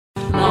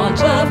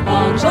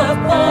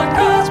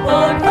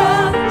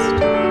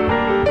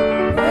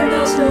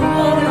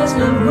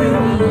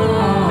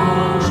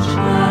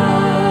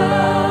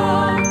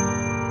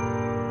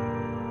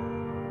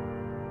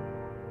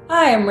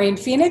Hi, I'm Rain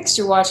Phoenix.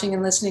 You're watching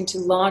and listening to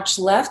Launch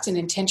Left, an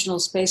intentional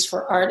space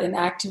for art and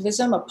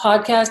activism, a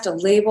podcast, a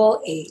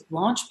label, a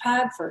launch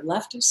pad for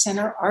left of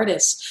center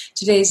artists.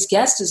 Today's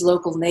guest is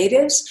Local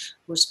Natives.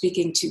 We're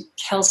speaking to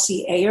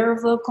Kelsey Ayer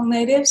of Local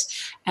Natives,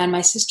 and my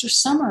sister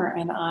Summer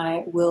and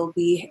I will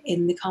be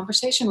in the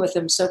conversation with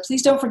them. So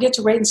please don't forget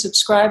to rate and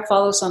subscribe.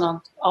 Follow us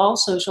on all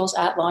socials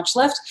at Launch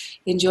Left.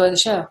 Enjoy the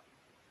show.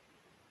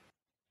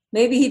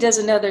 Maybe he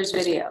doesn't know there's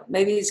video.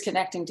 Maybe he's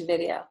connecting to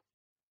video.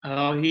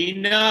 Oh, he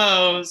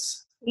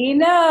knows. He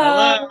knows.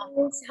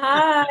 Hello.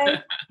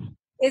 Hi.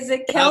 Is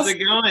it Kelsey? How's it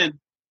going?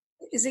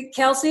 Is it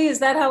Kelsey? Is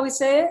that how we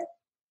say it?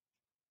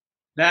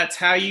 That's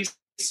how you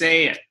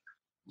say it.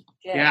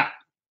 Okay. Yeah.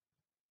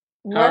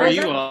 How are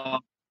you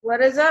all?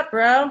 What is up,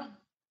 bro?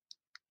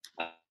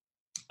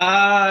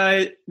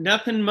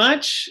 Nothing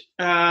much.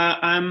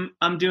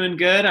 I'm doing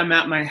good. I'm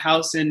at my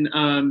house in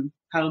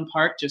Highland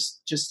Park,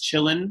 just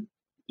chilling.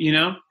 You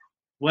know,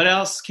 what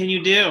else can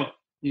you do?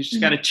 You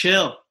just gotta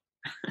chill.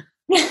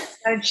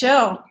 Gotta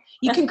chill.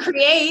 You can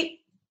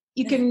create.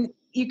 You can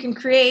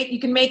create. You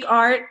can make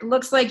art.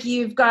 Looks like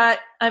you've got.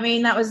 I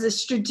mean, that was a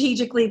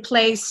strategically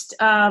placed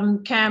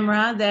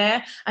camera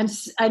there. I'm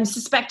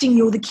suspecting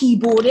you're the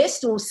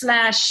keyboardist or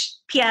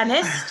 /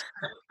 pianist.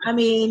 I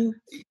mean,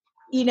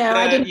 you know,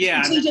 I didn't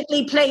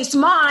strategically place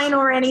mine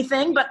or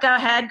anything. But go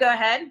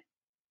ahead.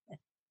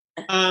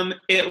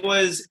 It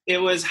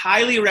was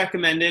highly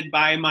recommended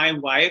by my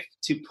wife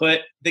to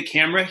put the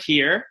camera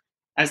here,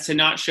 as to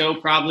not show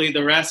probably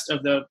the rest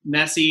of the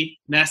messy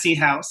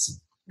house.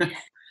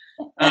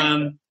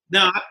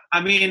 No,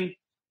 I mean,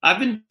 I've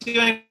been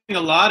doing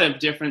a lot of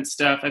different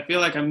stuff. I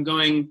feel like I'm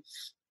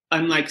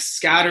like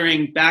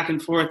scattering back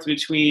and forth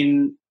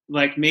between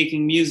like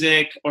making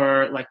music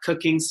or like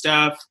cooking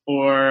stuff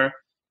or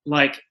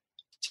like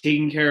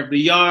taking care of the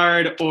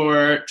yard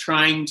or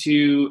trying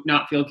to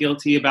not feel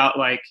guilty about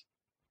like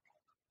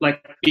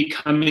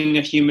becoming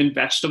a human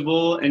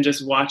vegetable and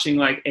just watching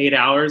like 8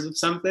 hours of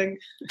something.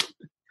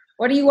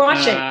 What are you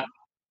watching?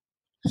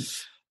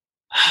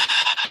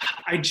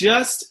 I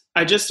just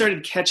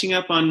started catching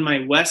up on my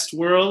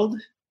Westworld.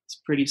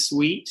 It's pretty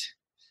sweet.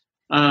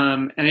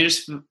 And I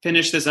just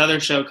finished this other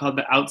show called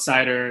The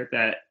Outsider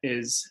that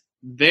is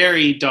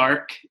very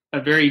dark,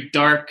 a very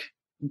dark,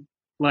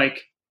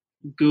 like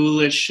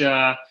ghoulish,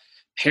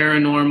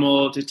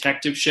 paranormal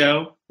detective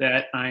show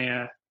that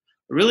I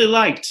really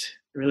liked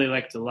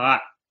a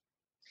lot.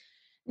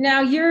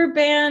 Now your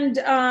band,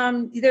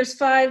 there's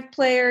five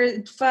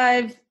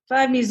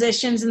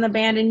musicians in the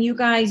band, and you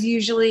guys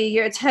usually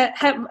it's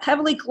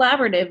heavily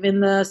collaborative in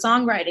the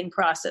songwriting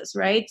process,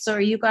 right? So are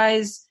you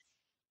guys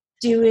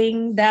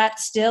doing that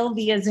still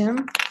via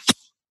Zoom?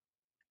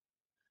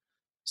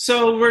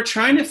 So we're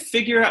trying to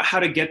figure out how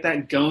to get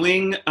that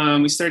going.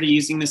 We started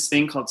using this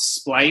thing called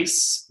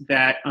Splice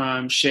that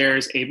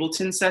shares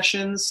Ableton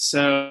sessions.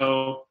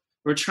 So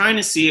we're trying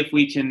to see if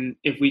we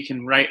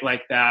can write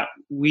like that.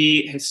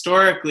 We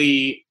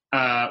historically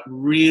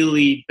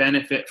really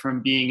benefit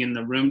from being in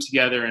the room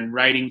together and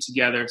writing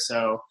together.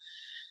 So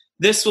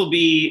this will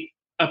be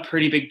a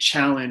pretty big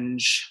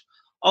challenge.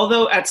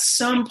 Although at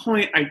some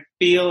point I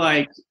feel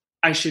like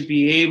I should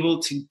be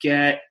able to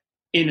get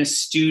in a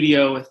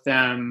studio with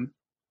them,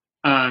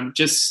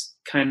 just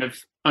kind of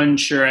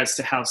unsure as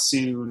to how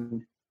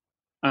soon.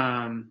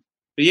 But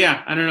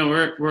yeah, I don't know.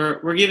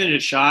 We're giving it a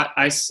shot.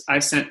 I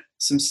sent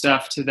some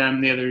stuff to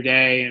them the other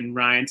day, and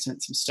Ryan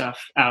sent some stuff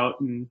out,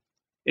 and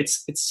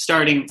it's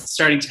starting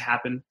to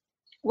happen.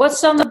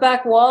 What's on the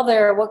back wall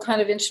there? What kind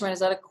of instrument? Is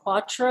that a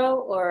quattro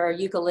or a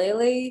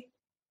ukulele?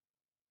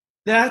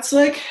 That's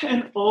like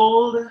an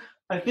old,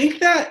 I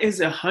think that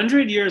is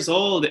 100 years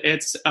old.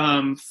 It's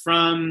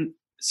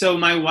so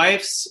my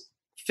wife's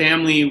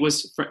family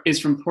is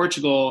from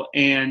Portugal,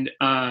 and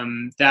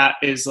that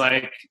is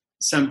like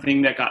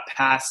something that got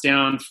passed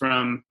down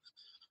from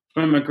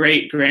a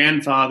great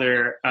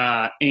grandfather,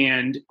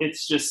 and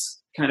it's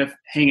just kind of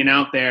hanging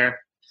out there.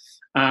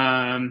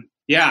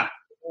 Yeah.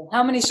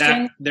 How many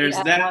strings? There's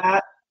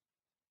that.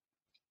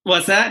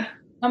 What's that?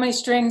 How many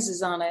strings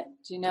is on it?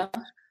 Do you know?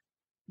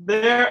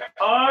 There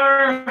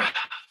are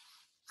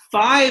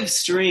 5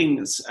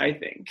 strings, I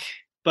think,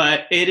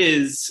 but it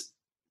is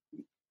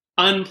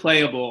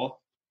unplayable.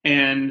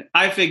 And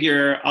I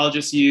figure I'll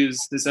just use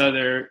this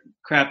other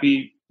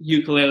crappy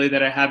ukulele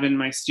that I have in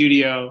my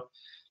studio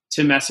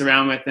to mess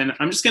around with, and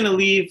I'm just gonna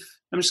leave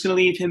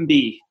him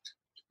be.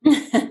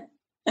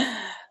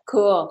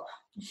 Cool.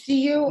 Do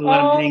you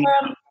guys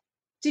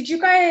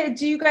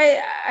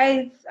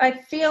I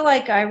feel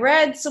like I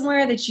read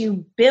somewhere that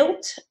you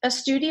built a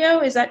studio.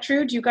 Is that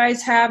true?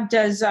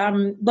 Does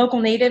Local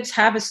Natives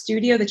have a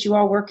studio that you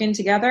all work in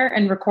together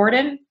and record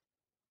in?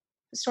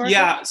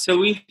 Yeah,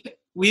 so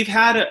we've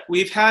had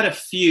a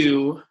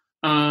few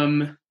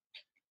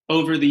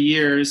over the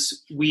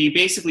years. We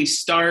basically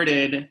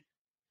started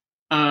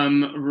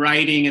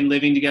writing and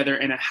living together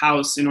in a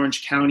house in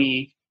Orange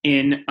County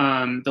in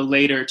the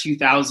later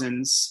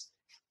 2000s,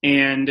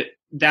 and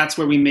that's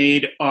where we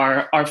made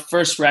our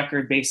first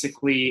record,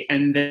 basically.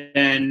 And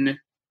then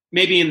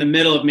maybe in the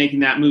middle of making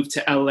that move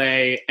to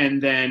LA,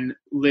 and then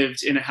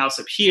lived in a house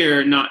up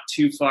here, not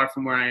too far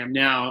from where I am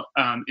now,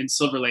 in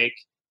Silver Lake.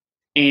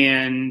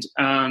 And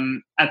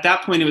at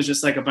that point, it was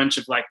just like a bunch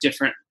of like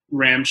different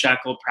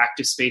ramshackle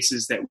practice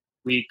spaces that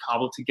we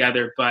cobbled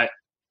together. But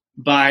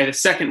by the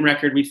second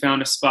record, we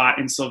found a spot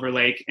in Silver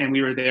Lake, and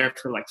we were there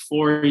for like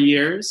 4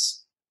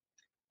 years.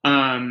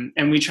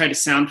 And we tried to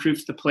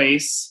soundproof the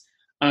place,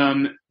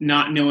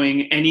 not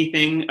knowing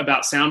anything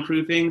about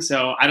soundproofing.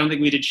 So I don't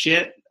think we did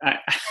shit. I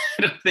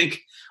don't think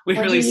we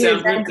really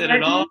soundproofed it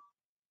at all.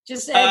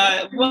 Just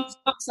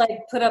like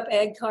put up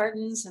egg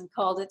cartons and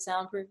called it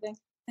soundproofing.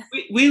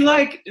 We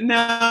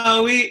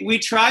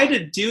tried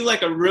to do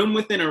like a room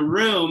within a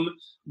room,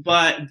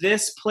 but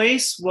this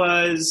place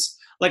was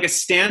like a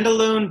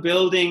standalone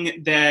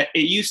building that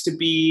it used to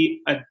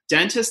be a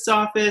dentist's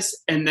office,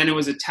 and then it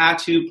was a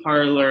tattoo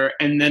parlor,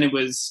 and then it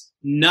was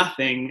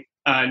nothing.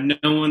 No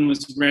one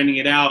was renting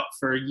it out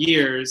for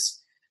years.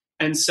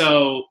 And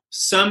so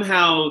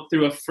somehow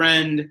through a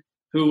friend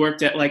who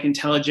worked at like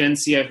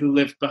Intelligentsia, who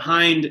lived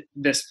behind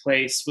this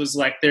place, was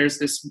like, there's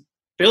this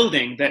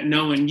building that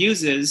no one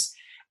uses,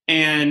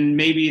 and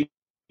maybe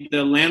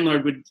the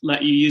landlord would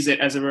let you use it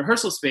as a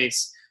rehearsal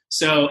space.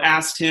 So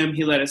asked him,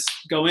 he let us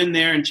go in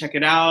there and check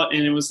it out.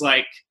 And it was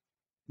like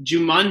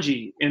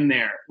Jumanji in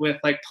there with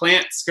like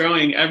plants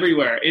growing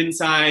everywhere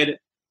inside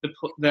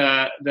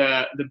the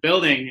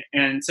building.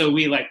 And so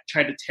we like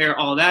tried to tear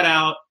all that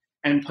out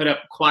and put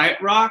up Quiet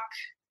Rock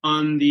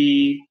on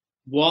the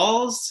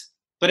walls.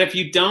 But if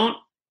you don't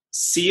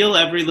seal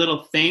every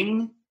little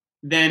thing,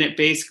 then it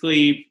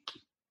basically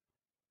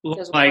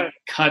like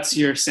cuts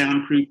your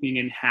soundproofing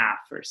in half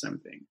or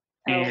something.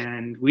 Oh.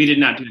 And we did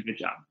not do a good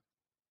job.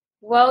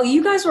 Well,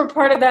 you guys were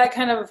part of that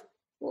kind of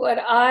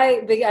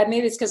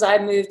maybe it's because I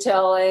moved to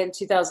LA in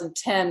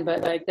 2010,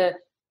 but like the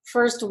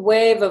first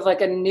wave of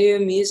like a new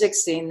music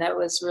scene that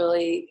was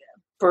really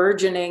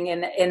burgeoning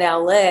in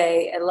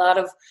LA. A lot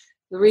of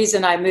the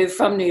reason I moved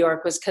from New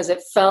York was because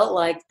it felt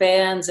like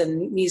bands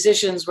and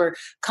musicians were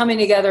coming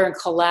together and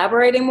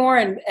collaborating more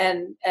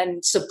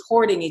and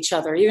supporting each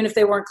other, even if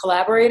they weren't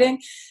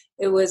collaborating.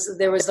 There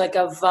was like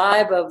a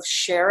vibe of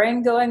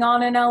sharing going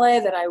on in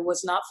LA that I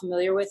was not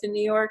familiar with in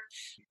New York.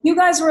 You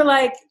guys were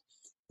like,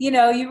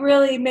 you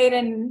really made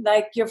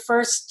your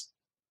first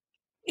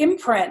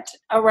imprint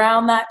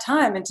around that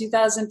time in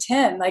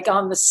 2010, like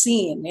on the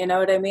scene, you know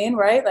what I mean?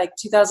 Right? Like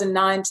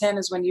 2009, 10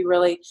 is when you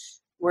really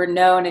were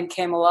known and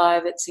came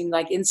alive. It seemed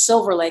like in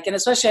Silver Lake, and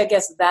especially I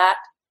guess that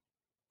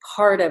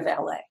part of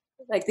LA,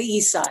 like the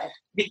East Side.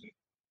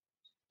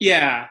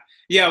 Yeah,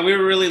 we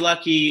were really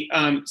lucky.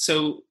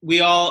 So we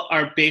all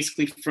are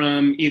basically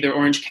from either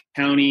Orange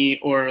County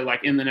or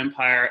like Inland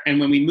Empire. And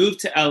when we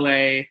moved to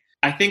LA,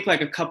 I think like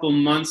a couple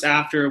months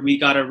after, we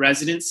got a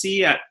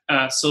residency at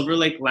Silver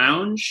Lake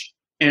Lounge.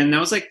 And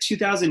that was like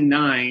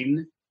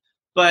 2009.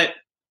 But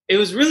it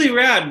was really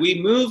rad.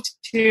 We moved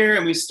here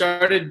and we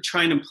started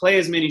trying to play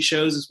as many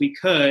shows as we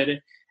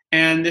could.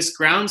 And this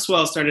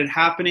groundswell started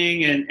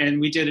happening. And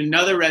we did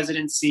another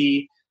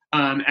residency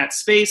at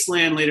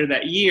Spaceland later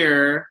that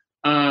year.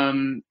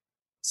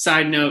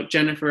 Side note,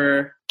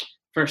 Jennifer,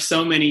 for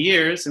so many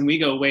years, and we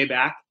go way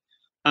back.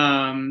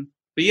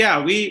 But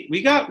yeah,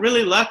 we got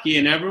really lucky,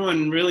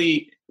 and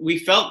we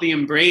felt the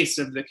embrace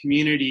of the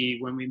community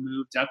when we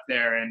moved up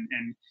there. And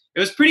it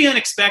was pretty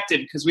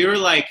unexpected because we were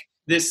like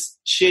this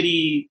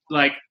shitty,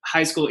 like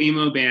high school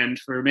emo band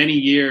for many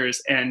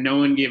years, and no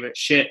one gave a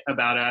shit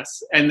about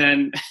us. And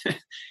then,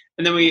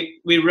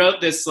 we wrote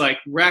this like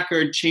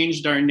record,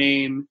 changed our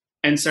name,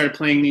 and started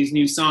playing these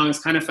new songs,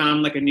 kind of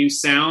found like a new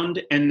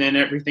sound, and then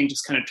everything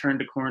just kind of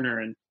turned a corner,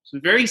 and it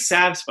was very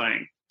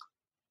satisfying.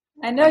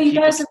 I know you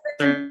guys have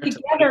been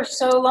together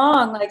so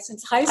long, like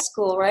since high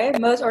school, right?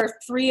 Or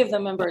three of the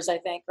members, I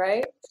think,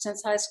 right?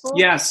 Since high school?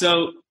 Yeah,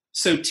 so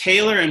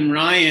Taylor and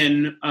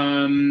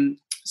Ryan,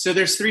 so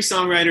there's three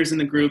songwriters in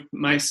the group,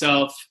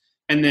 myself,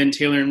 and then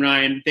Taylor and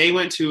Ryan. They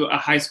went to a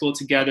high school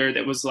together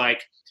that was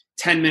like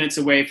 10 minutes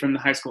away from the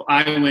high school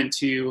I went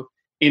to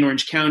in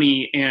Orange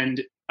County,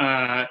 and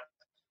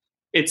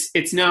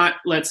it's not,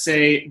 let's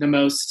say, the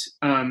most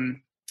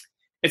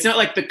it's not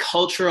like the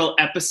cultural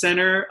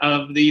epicenter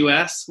of the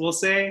US, we'll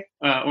say.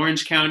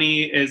 Orange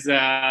County is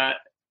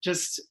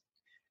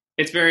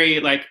it's very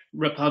like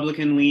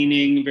Republican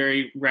leaning,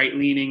 very right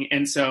leaning,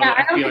 and so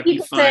I don't think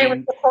you could say it was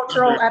the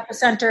cultural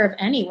epicenter of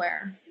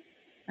anywhere,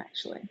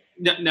 actually.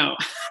 No.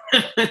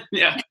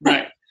 Yeah,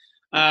 right.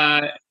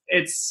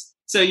 It's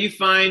so you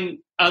find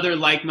other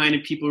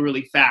like-minded people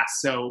really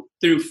fast. So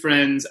through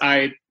friends,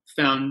 I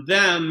found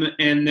them,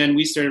 and then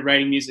we started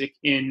writing music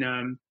in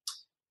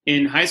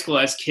high school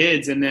as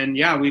kids, and then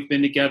we've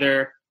been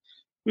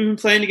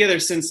playing together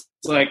since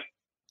like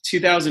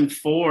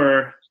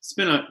 2004. It's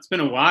been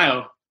a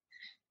while.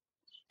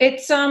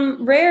 It's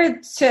rare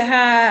to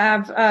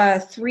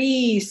have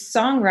three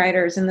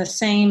songwriters in the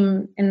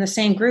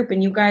same group,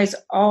 and you guys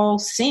all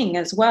sing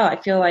as well.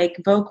 I feel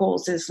like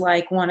vocals is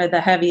like one of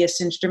the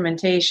heaviest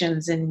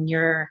instrumentations in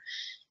your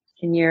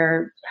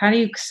how do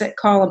you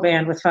call a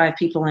band with five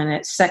people in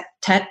it?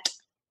 Sectet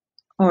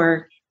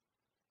or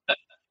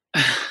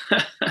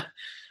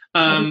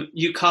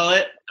You call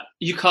it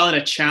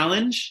a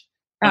challenge.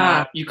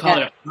 You call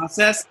it a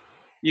process.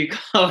 You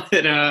call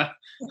it a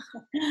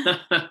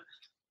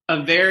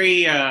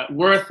very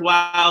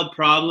worthwhile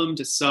problem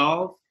to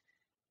solve.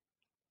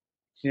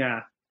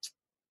 Yeah,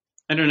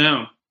 I don't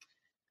know.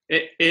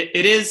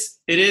 It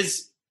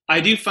is. I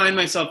do find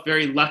myself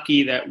very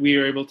lucky that we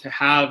were able to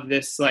have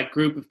this like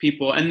group of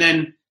people, and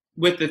then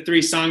with the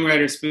 3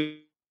 songwriters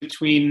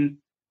between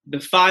the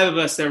 5 of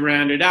us that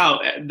rounded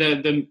out,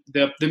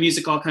 the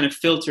music all kind of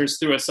filters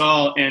through us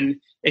all, and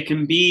it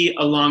can be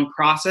a long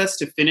process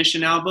to finish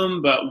an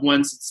album, but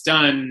once it's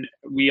done,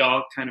 we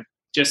all kind of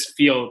just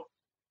feel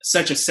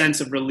such a sense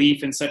of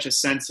relief and such a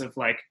sense of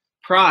like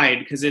pride,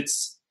 because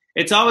it's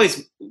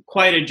always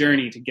quite a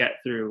journey to get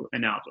through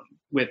an album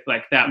with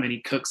like that many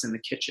cooks in the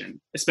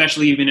kitchen,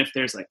 especially even if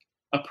there's like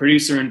a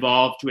producer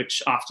involved,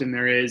 which often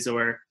there is,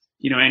 or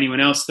anyone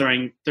else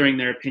throwing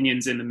their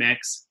opinions in the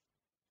mix.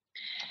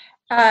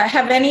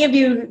 Have any of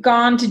you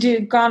gone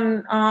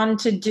on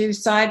to do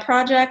side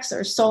projects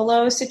or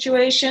solo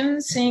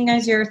situations, seeing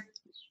as you're,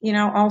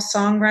 all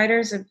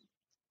songwriters?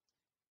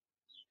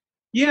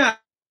 Yeah.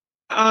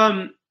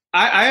 I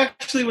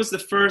actually was the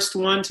first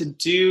one to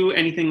do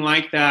anything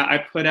like that. I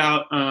put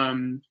out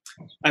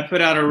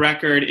a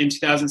record in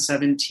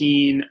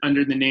 2017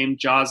 under the name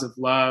Jaws of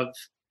Love,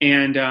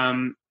 and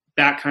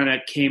that kind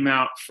of came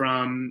out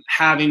from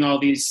having all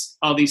these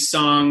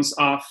songs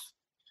off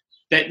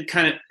that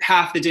kind of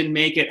half that didn't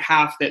make it,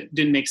 half that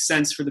didn't make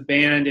sense for the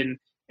band, and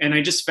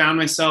I just found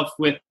myself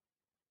with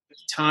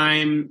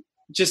time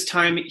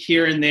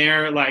here and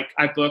there. Like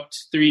I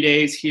booked 3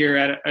 days here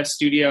at a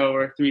studio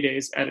or 3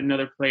 days at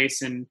another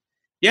place, and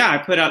yeah, I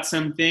put out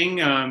something.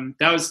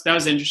 That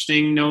was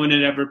interesting. No one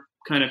had ever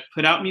kind of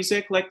put out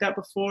music like that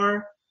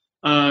before,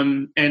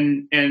 and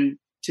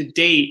to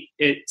date,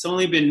 it's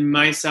only been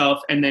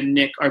myself and then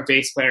Nick, our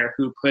bass player,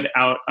 who put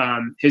out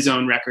his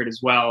own record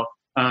as well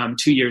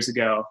 2 years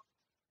ago.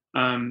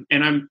 And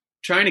I'm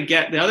trying to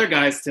get the other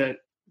guys to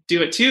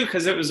do it too,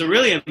 because it was a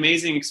really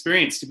amazing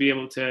experience to be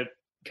able to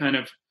kind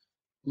of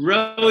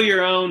row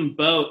your own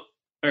boat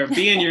or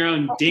be in your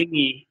own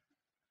dinghy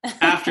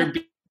after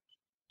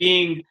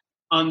being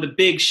on the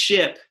big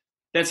ship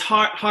that's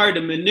hard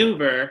to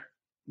maneuver,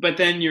 but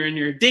then you're in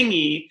your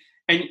dinghy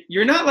and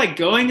you're not like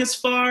going as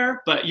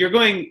far, but you're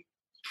going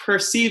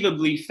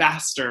perceivably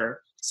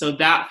faster. So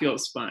that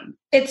feels fun.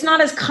 It's not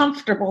as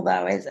comfortable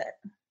though, is it?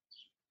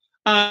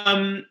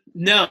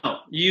 No,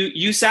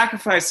 you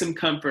sacrifice some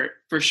comfort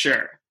for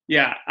sure.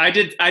 Yeah, I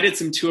did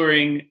some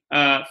touring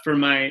for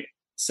my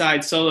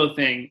side solo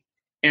thing,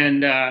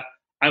 and I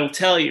will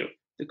tell you,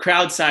 the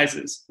crowd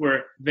sizes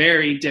were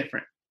very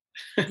different.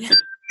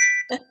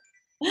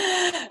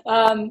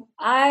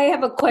 I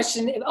have a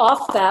question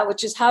off that,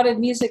 which is, how did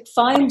music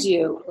find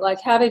you? Like,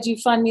 how did you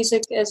find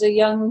music as a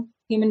young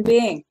human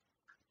being?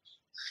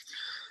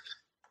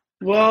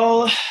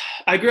 Well,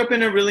 I grew up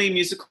in a really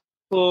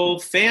musical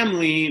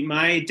family.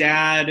 My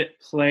dad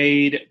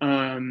played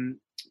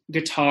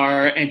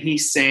guitar and he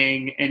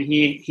sang, and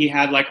he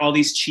had like all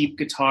these cheap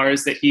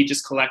guitars that he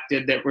just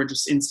collected that were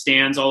just in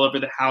stands all over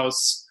the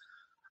house.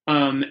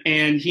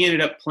 And he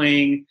ended up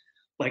playing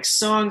like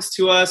songs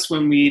to us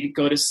when we'd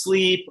go to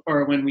sleep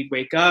or when we'd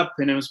wake up.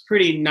 And it was a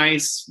pretty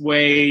nice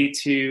way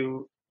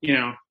to,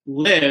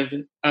 live,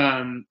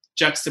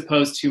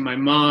 juxtaposed to my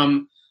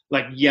mom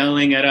like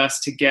yelling at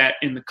us to get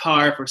in the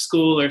car for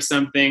school or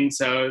something.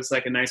 So it was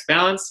like a nice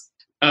balance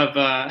of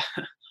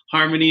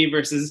harmony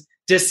versus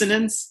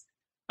dissonance.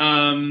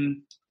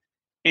 And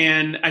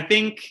I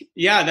think,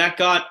 that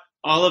got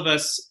all of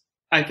us,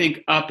 I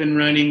think, up and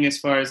running as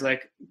far as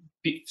like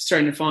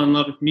starting to fall in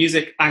love with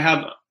music. I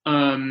have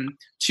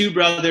 2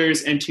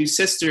 brothers and 2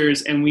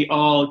 sisters, and we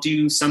all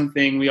do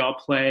something. We all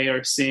play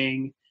or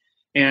sing.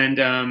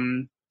 And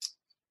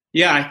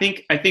I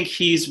think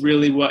he's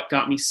really what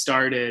got me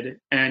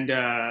started. And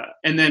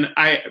then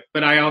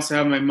I also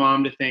have my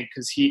mom to thank,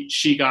 because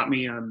she got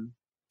me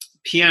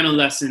piano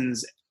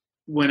lessons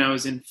when I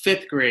was in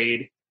 5th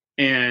grade,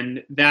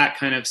 and that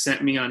kind of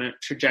sent me on a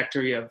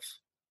trajectory of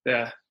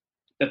the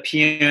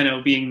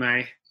piano being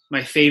my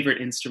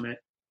favorite instrument.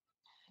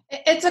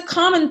 It's a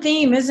common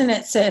theme, isn't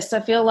it, sis? I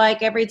feel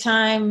like every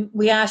time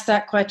we ask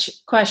that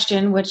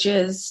question, which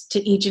is to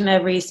each and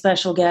every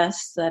special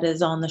guest that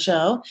is on the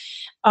show,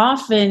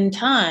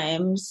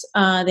 oftentimes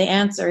the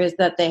answer is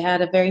that they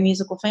had a very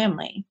musical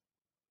family.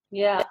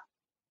 Yeah.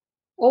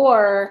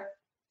 Or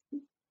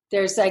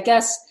there's, I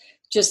guess,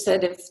 just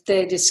that if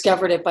they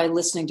discovered it by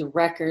listening to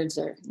records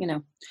or,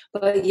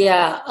 but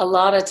yeah, a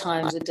lot of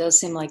times it does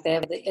seem like they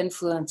have the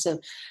influence of,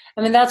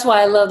 that's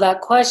why I love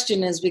that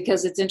question, is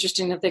because it's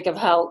interesting to think of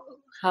how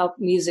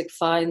music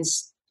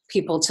finds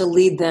people to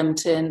lead them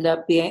to end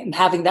up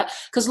having that.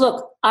 Because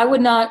look, I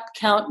would not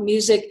count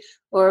music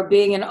or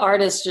being an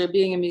artist or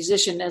being a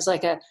musician as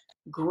like a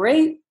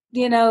great,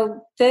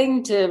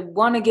 thing to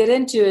want to get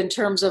into in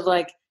terms of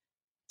like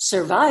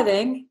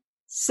surviving.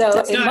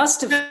 So must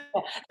have,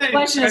 the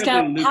question is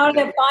kind of, how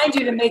did it find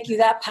you to make you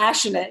that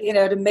passionate,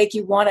 to make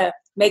you want to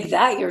make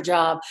that your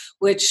job,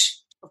 which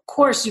of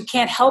course you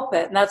can't help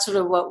it. And that's sort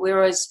of what we're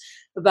always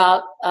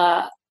about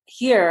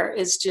here,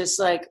 is just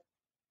like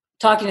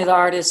talking to the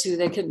artists who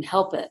they couldn't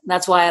help it. And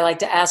that's why I like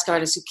to ask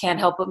artists who can't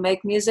help but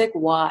make music,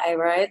 why,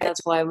 right?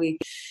 That's why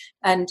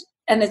and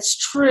it's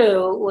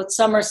true what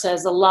Summer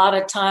says, a lot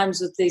of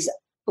times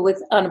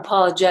with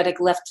unapologetic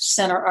left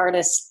center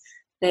artists,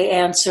 they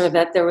answer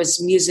that there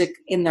was music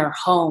in their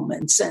home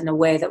and in a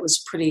way that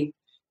was pretty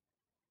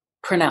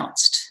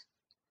pronounced.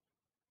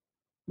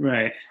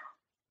 Right.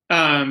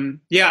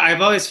 Yeah,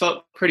 I've always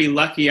felt pretty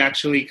lucky,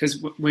 actually,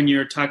 because when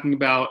you're talking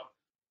about,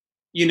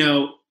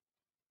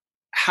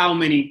 how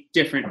many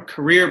different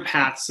career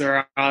paths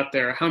are out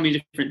there, how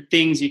many different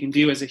things you can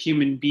do as a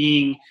human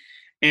being.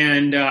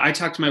 And I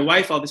talk to my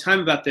wife all the time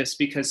about this,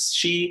 because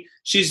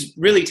she's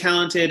really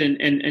talented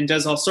and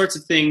does all sorts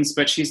of things,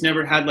 but she's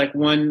never had like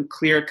one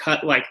clear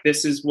cut, like,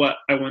 this is what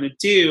I want to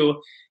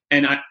do.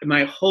 And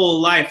my whole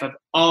life, I've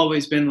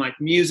always been like,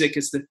 music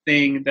is the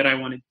thing that I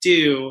want to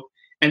do.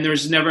 And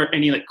there's never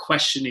any like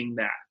questioning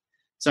that.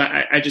 So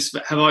I just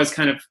have always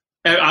kind of,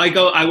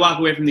 I walk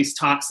away from these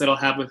talks that I'll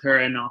have with her,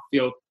 and I'll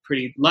feel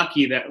pretty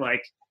lucky that,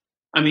 like,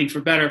 I mean, for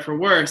better or for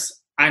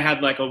worse, I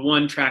had like a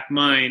one-track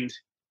mind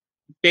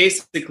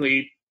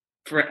basically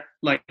for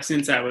like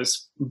since I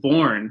was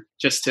born,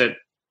 just to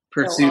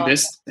pursue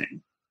this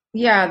thing.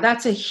 Yeah,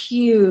 that's a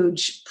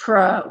huge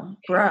pro.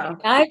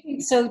 I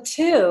think so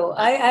too.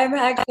 I'm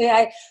actually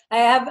I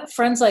have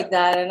friends like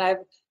that, and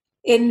I've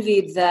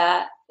envied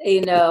that,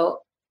 in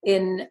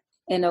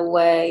a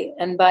way.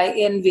 And by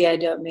envy, I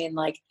don't mean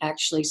like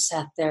actually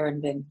sat there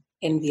and been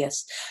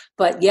envious,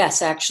 but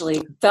yes,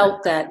 actually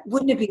felt that,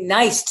 wouldn't it be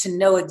nice to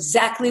know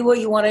exactly what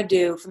you want to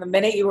do from the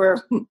minute you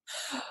were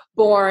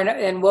born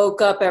and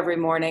woke up every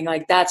morning?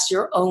 Like, that's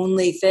your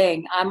only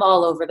thing. I'm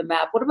all over the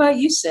map. What about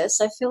you, sis?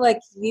 I feel like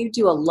you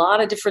do a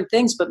lot of different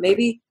things, but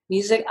maybe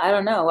music, I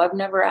don't know. I've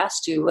never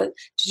asked you, but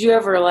did you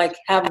ever like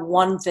have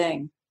one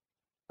thing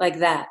like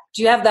that?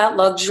 Do you have that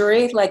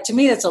luxury? Like, to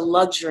me, that's a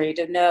luxury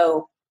to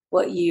know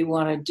what you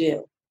want to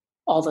do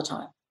all the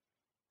time.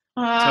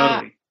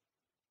 Totally.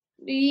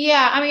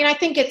 Yeah, I mean, I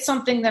think it's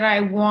something that I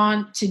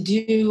want to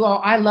do.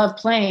 I love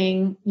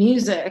playing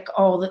music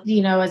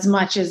as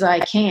much as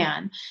I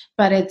can,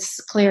 but it's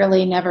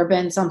clearly never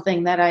been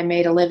something that I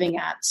made a living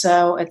at.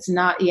 So it's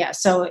not,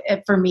 So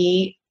for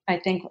me, I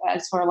think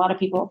as for a lot of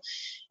people,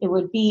 it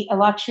would be a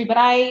luxury. But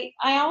I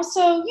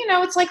also,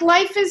 it's like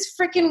life is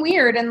freaking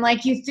weird. And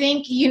like, you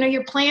think,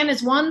 your plan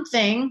is one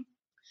thing,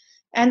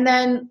 and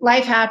then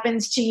life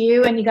happens to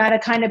you, and you got to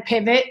kind of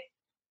pivot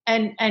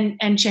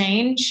and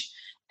change.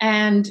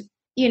 And,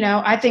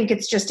 I think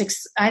it's just,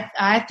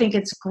 I think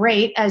it's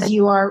great, as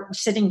you are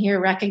sitting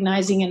here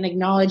recognizing and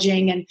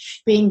acknowledging and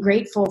being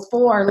grateful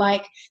for,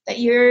 like, that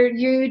you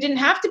didn't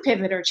have to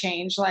pivot or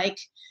change. Like,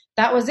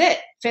 that was it.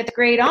 5th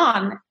grade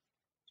on.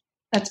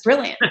 That's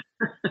brilliant.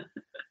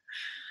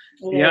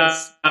 Yeah.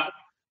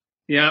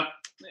 Yeah.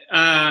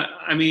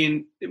 I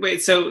mean,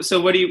 wait, so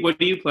what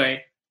do you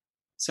play?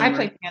 I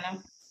play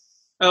piano.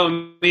 Oh,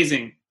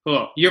 amazing.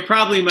 Cool. You're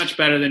probably much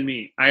better than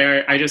me.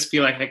 I just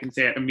feel like I can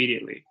say it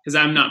immediately, because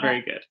I'm not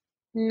very good.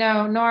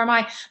 No, nor am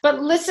I.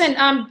 But listen,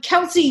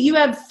 Kelsey, you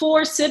have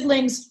 4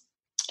 siblings.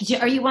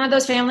 Are you one of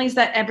those families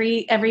that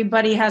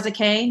everybody has a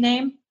K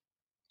name?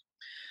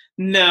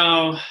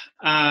 No,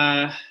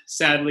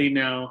 sadly,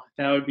 no.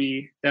 That would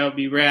be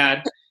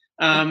rad.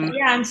 Yeah,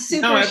 I'm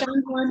super shy.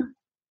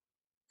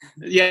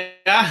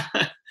 Yeah.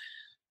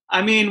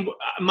 I mean,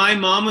 my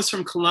mom was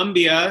from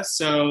Colombia,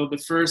 so the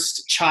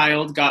first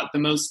child got the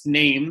most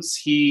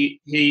names.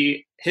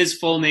 His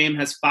full name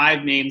has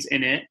 5 names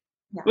in it,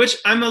 which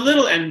I'm a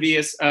little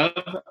envious of.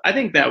 I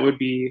think that would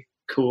be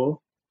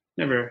cool.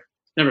 Never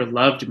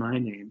loved my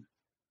name.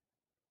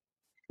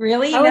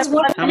 Really? I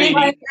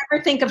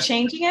never think of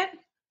changing it?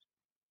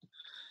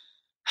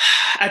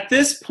 At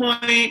this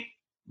point,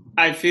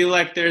 I feel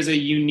like there's a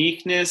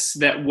uniqueness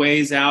that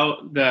weighs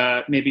out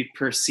the maybe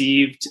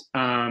perceived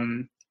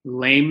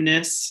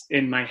lameness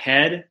in my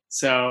head.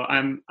 So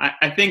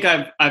I think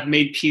I've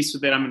made peace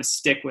with it. I'm going to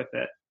stick with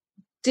it.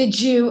 Did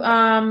you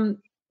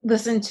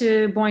listen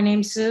to Boy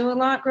Named Sue a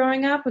lot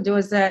growing up? Or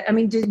was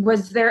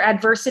there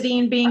adversity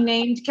in being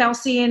named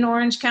Kelsey in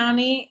Orange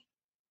County?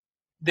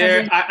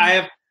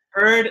 I've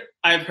heard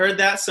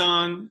that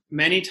song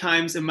many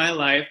times in my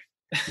life.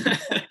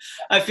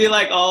 I feel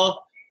like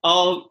all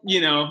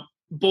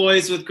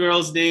boys with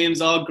girls' names,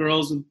 all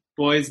girls with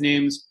boys'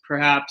 names,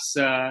 perhaps,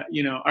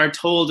 are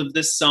told of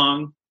this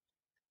song.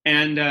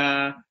 And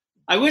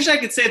I wish I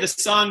could say the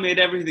song made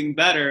everything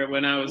better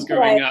when I was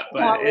growing up,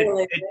 but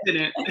it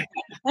didn't.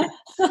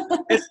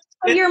 It's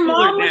your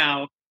mom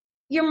now.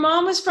 Your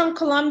mom was from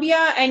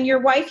Colombia, and your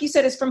wife, you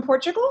said, is from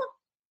Portugal?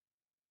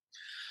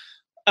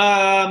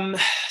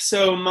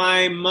 So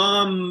my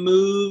mom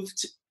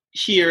moved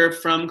here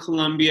from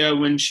Colombia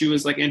when she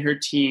was like in her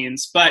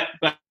teens, but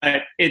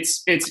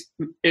it's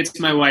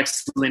my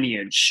wife's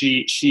lineage.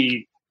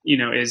 She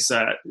is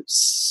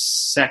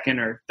 2nd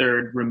or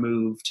 3rd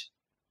removed,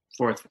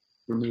 4th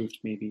removed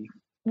maybe.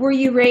 Were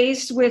you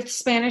raised with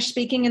Spanish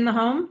speaking in the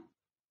home?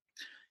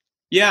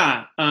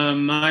 Yeah,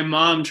 my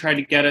mom tried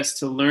to get us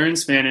to learn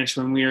Spanish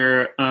when we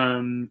were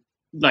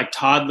like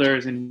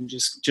toddlers and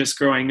just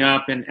growing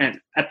up, and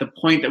at the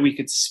point that we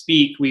could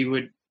speak, we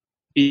would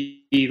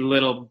be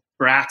little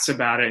brats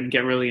about it and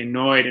get really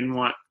annoyed and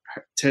want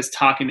to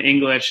talk in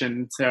English,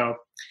 and so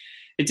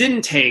it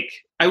didn't take.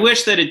 I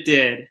wish that it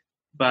did,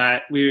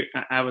 but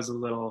I was a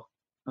little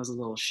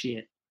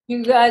shit.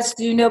 You guys,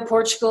 do you know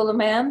Portugal the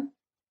Man?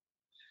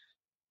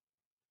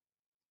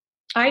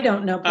 I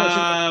don't know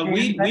Portugal.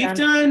 We've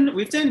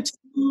done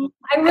two.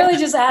 I really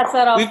just asked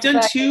that off. We've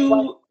done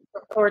two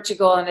for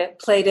Portugal, and it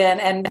played in,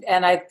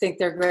 and I think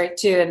they're great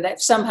too. And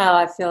that somehow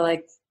I feel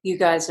like you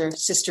guys are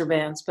sister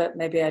bands, but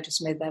maybe I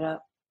just made that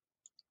up.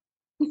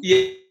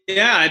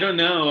 Yeah, I don't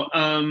know.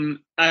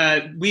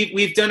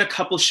 We've done a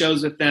couple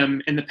shows with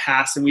them in the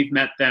past, and we've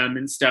met them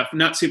and stuff.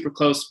 Not super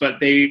close, but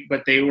they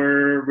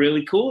were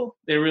really cool.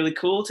 They're really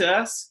cool to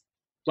us.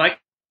 Like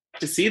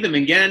to see them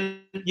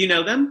again. You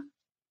know them?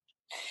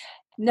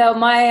 No,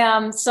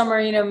 my summer,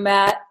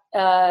 Matt,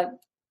 the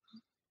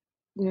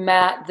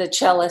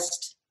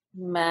cellist,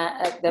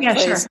 Matt. That Yeah,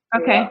 plays, sure.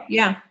 Okay,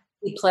 yeah.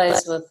 He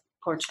plays with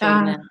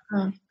Portugal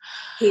now.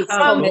 He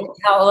told me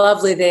how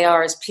lovely they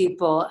are as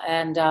people,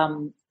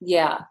 and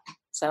yeah.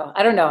 So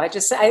I don't know. I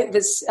was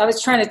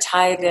trying to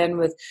tie it in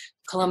with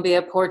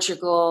Colombia,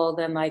 Portugal,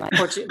 then like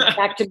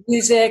back to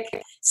music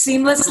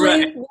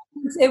seamlessly. Right.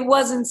 It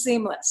wasn't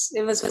seamless.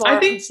 It was. I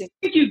think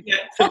you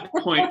get to the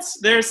points.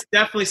 There's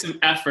definitely some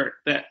effort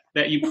that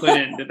you put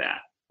into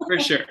that for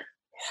sure.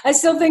 I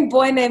still think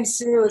Boy Named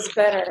Sue is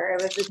better.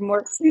 It was a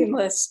more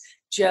seamless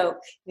joke.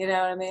 You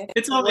know what I mean?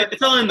 It's all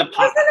in the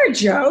pot. Wasn't a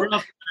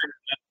joke.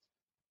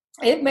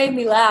 It made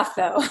me laugh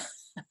though.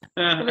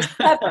 It was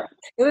clever.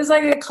 It was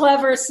like a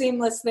clever,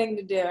 seamless thing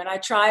to do, and I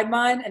tried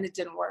mine, and it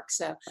didn't work.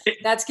 So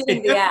that's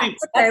getting the act.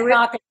 That's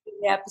not going to be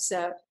the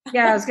episode.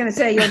 Yeah, I was going to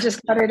say you'll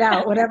just cut it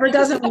out. Whatever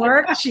doesn't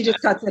work, she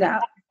just cuts it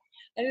out.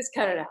 I just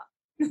cut it out.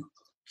 You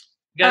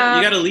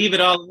got to leave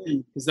it all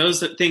in, because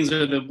those things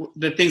are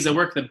the things that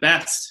work the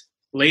best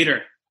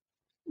later.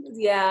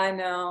 Yeah, I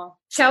know.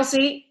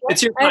 Chelsea,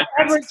 it's your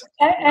podcast.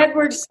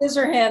 Edward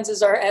Scissorhands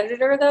is our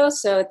editor, though,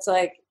 so it's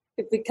like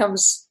it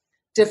becomes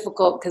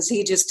difficult because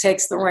he just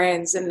takes the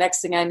reins, and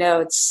next thing I know,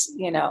 it's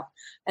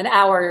an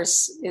hour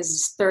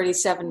is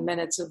 37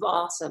 minutes of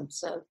awesome.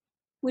 So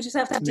we just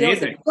have to deal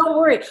with it. Don't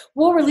worry,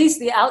 we'll release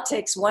the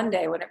outtakes one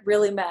day when it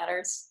really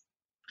matters.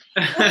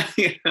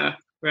 Yeah,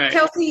 right.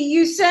 Kelsey,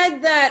 you said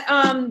that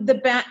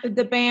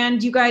the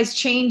band, you guys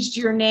changed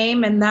your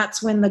name, and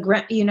that's when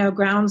the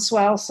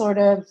groundswell sort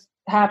of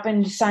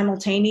happened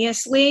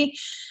simultaneously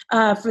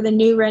for the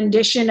new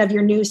rendition of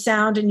your new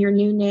sound and your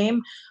new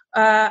name.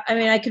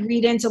 I could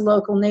read into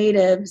Local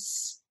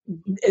Natives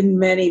in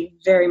many,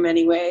 very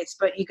many ways,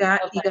 but you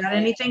got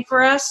anything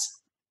for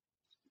us?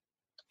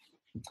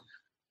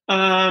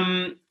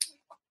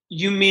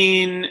 You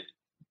mean,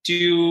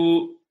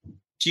 do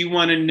you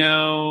want to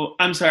know?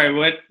 I'm sorry.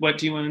 What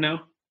do you want to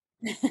know?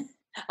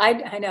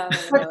 I know.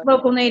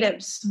 Local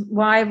Natives.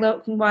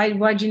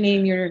 Why'd you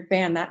name your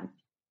band that?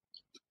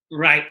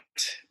 Right.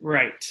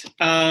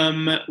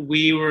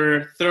 We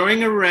were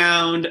throwing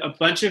around a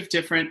bunch of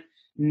different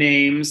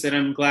names that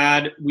I'm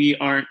glad we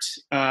aren't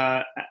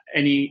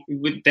any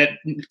that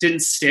didn't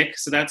stick,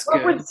 so that's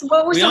good.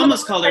 What were we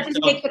almost called ourselves.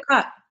 Take the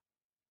cut.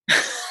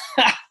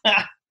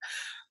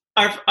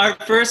 Our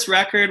first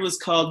record was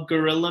called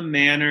Gorilla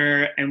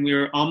Manor, and we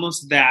were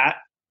almost that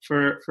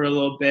for a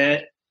little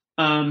bit.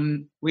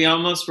 We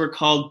almost were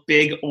called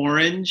Big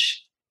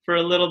Orange for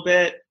a little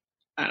bit.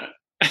 I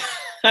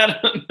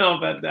don't know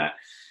about that.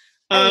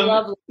 I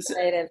love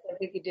Native. I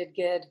think you did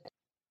good.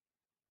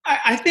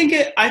 I think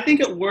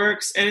it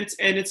works, and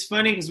it's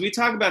funny because we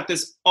talk about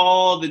this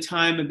all the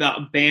time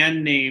about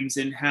band names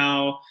and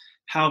how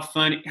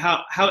funny,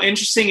 how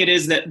interesting it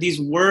is that these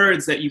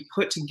words that you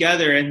put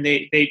together and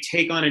they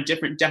take on a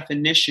different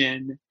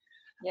definition.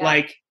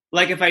 Yeah.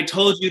 Like if I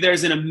told you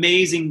there's an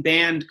amazing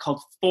band called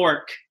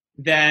Fork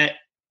that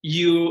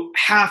you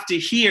have to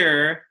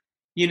hear,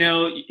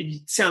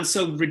 it sounds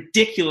so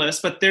ridiculous,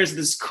 but there's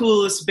this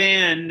coolest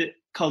band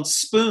called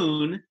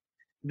Spoon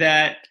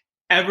that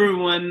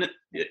everyone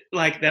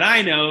that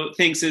I know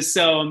thinks is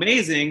so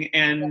amazing,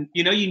 and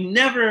you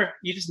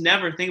just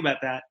never think about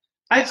that.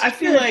 I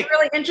feel like it's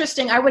really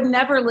interesting. I would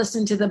never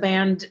listen to the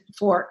band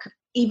Fork,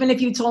 even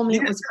if you told me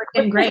it was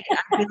freaking great.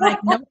 I'd be like,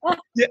 no.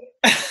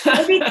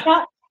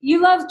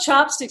 You love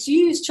chopsticks.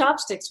 You use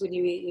chopsticks when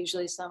you eat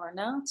usually, Summer,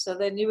 no? So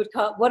then you would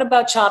call. What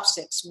about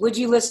chopsticks? Would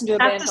you listen to a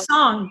band? That's a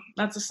song.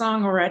 That's a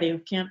song already. You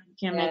can't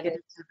make it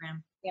into a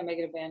band. Can't make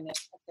it a band.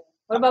 Okay.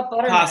 What about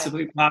Butterknife?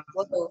 Possibly.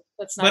 Whoa,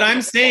 but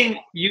I'm saying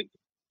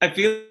I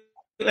feel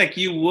like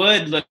you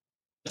would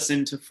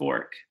listen to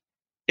Fork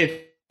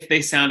if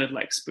they sounded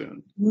like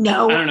Spoon.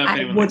 No, I don't know if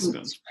anyone likes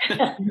Spoon.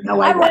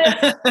 No, I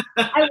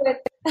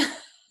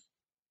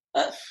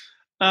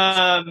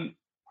would.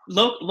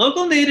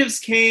 Local Natives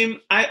came.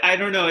 I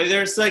don't know.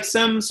 There's like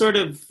some sort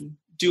of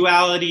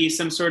duality,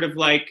 some sort of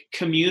like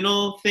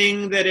communal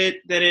thing that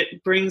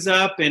it brings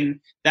up,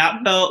 and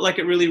that felt like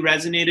it really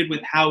resonated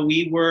with how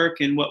we work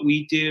and what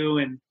we do,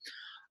 and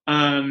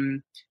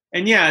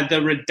yeah,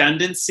 the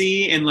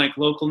redundancy in like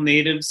local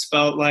natives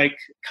felt like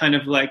kind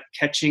of like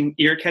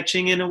ear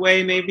catching in a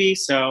way, maybe.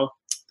 So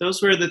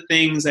those were the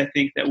things I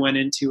think that went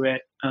into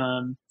it.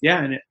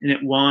 Yeah, and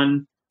it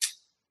won.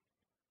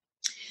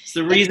 It's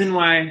the reason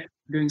why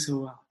we're doing so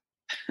well.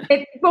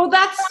 I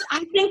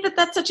think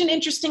that's such an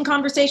interesting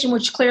conversation,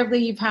 which clearly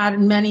you've had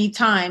many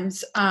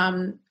times,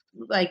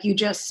 like you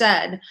just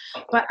said.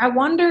 But I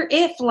wonder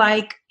if,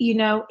 like, you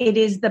know, it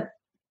is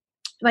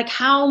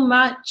how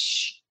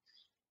much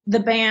the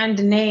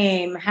band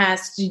name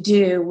has to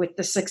do with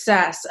the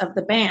success of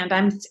the band.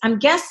 I'm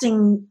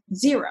guessing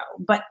zero,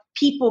 but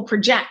people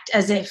project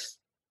as if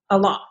a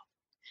lot.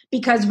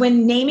 Because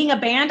when naming a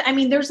band, I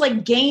mean, there's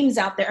like games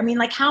out there. I mean,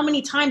 like, how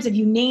many times have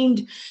you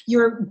named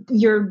your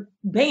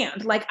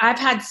band? Like, I've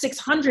had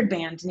 600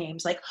 band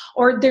names. Like,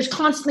 or there's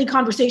constantly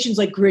conversations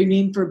like, great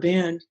name for a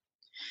band.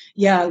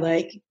 Yeah,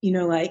 like, you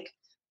know what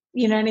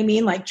I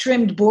mean? Like,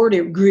 trimmed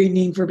border, great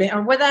name for a band,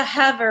 or whatever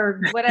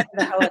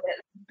the hell it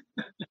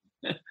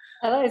is.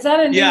 Is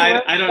that a new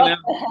word? I don't know.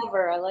 What the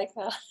hever? I like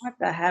that. What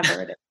the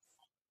hever it is.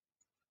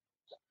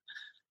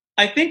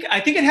 I think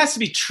it has to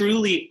be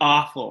truly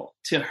awful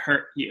to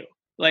hurt you,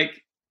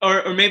 like,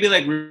 or maybe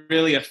like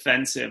really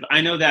offensive. I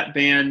know that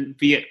band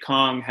Viet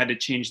Cong had to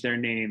change their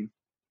name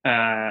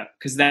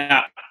because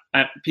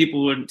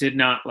people did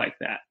not like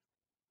that,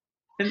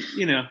 and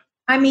you know.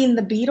 I mean,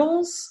 the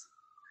Beatles.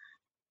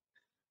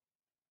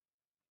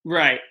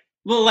 Right.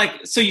 Well,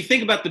 like, so you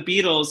think about the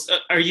Beatles.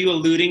 Are you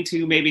alluding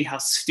to maybe how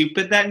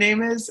stupid that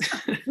name is?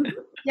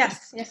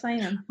 Yes, I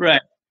am.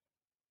 Right.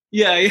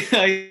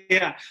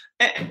 Yeah.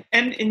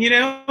 And you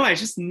know, I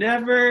just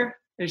never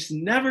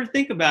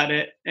think about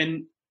it.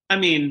 And I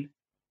mean,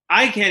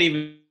 I can't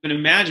even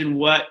imagine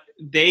what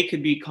they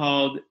could be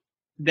called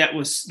that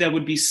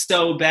would be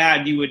so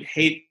bad you would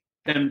hate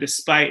them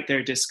despite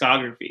their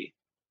discography.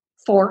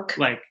 Fork.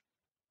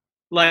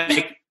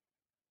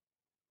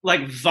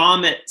 Like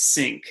Vomit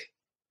Sink.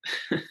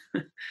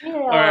 Yeah.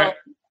 Or,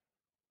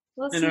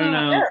 I don't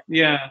know.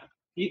 Yeah.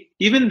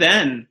 Even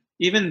then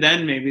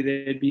maybe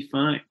they'd be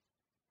fine.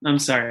 I'm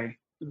sorry.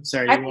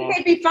 I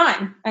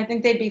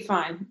think they'd be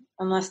fine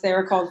unless they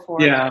were called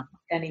Fork. Yeah.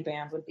 Any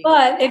band would be.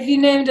 But if you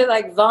named it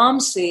like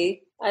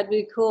Vomsy, that'd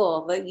be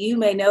cool. But you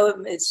may know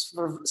it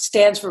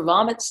stands for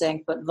Vomit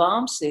Sink, but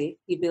Vomsy,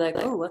 you'd be like,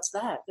 oh, what's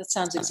that? That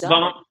sounds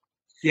exotic.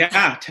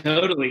 Yeah,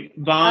 totally.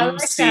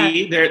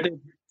 Vomsy. Like, they're the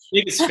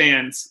biggest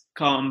fans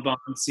call them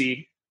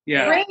Vomsy.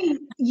 Yeah. Rain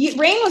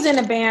was in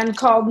a band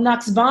called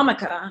Nux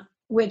Vomica,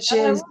 which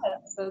is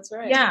that's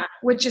right. Yeah,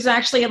 which is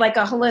actually like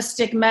a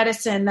holistic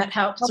medicine that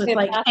helps with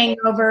like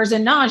hangovers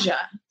and nausea.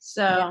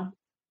 So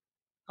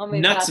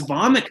Nux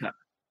Vomica.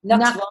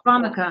 Nux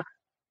Vomica.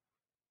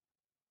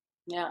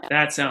 Yeah.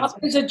 That sounds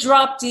There's a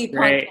drop deep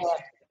great.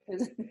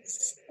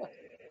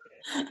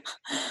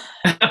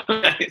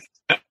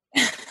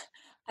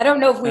 I don't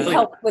know if we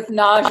helped with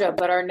nausea,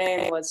 but our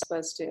name was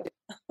supposed to.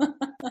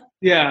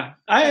 Yeah,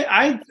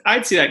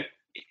 I'd see that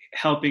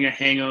helping a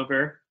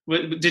hangover.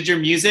 Did your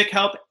music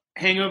help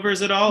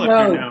hangovers at all?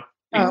 No.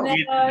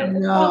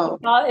 No.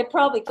 It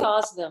probably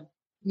caused them.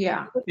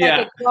 Yeah. It's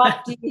like a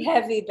drop deep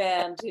heavy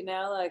band, you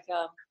know, like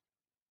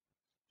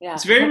yeah.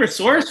 It's very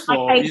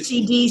resourceful. Like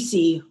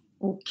AC/DC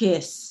or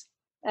Kiss.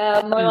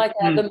 More like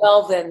the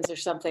Melvins or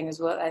something is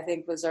what I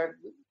think was our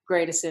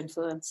greatest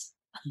influence.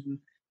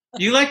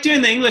 You like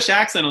doing the English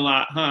accent a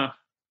lot, huh?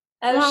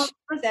 Well,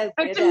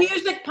 it's a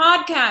music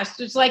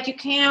podcast. It's like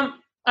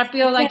I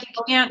feel like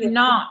you can't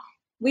not.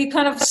 We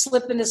kind of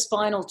slip into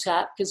Spinal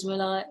Tap because we're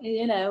not,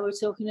 we're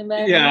talking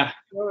about Yeah.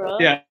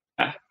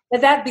 But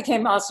that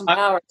became Awesome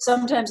Power.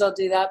 Sometimes I'll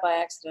do that by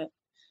accident.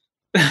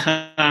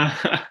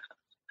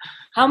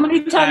 How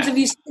many times have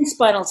you seen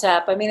Spinal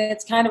Tap? I mean,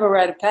 it's kind of a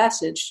rite of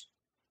passage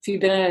if you've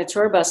been in a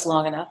tour bus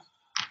long enough.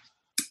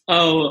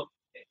 Oh,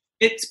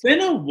 it's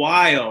been a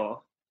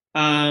while.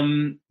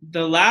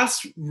 The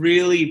last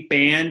really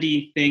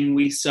bandy thing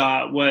we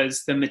saw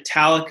was the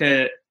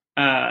Metallica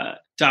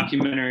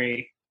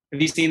documentary.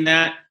 Have you seen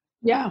that?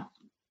 Yeah.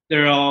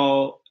 They're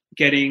all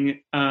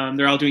doing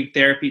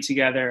therapy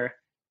together,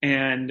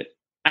 and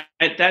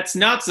that's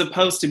not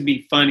supposed to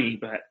be funny,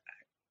 but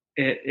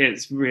it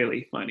is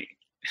really funny.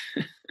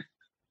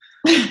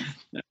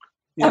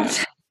 Yeah.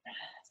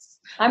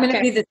 I'm going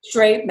to be the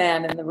straight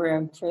man in the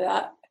room for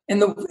that. In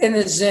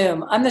the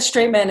Zoom. I'm the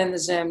straight man in the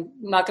Zoom.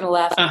 I'm not going to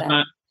laugh at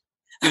that.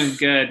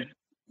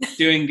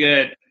 Doing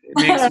good. It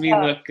makes me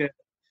look good.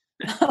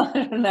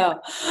 I don't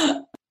know.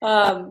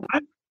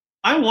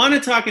 I want to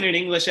talk in an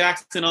English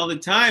accent all the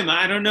time.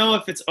 I don't know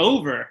if it's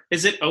over.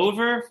 Is it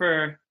over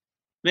for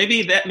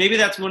maybe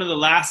that's one of the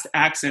last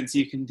accents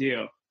you can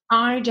do.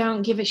 I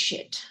don't give a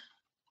shit.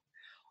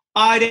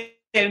 I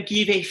don't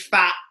give a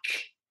fuck.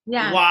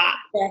 Yeah. What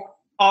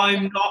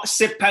I'm not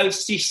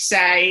supposed to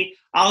say.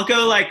 I'll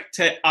go like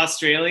to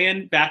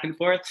Australian back and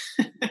forth.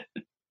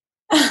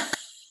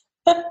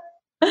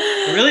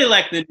 I really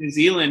like the New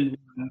Zealand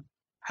one,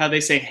 how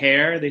they say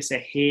hair. They say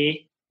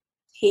hey.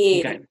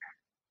 Hey,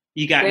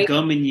 You got great.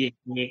 gum in your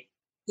hair.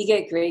 You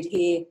get great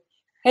hair.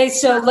 Hey,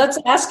 so let's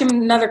ask him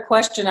another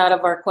question out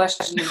of our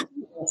question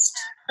list.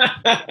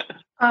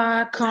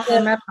 I can't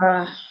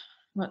remember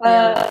what the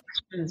other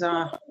questions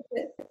are.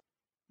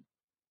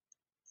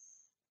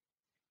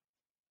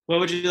 What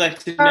would you like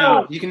to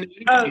know? You can.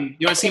 You want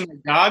to see my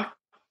dog?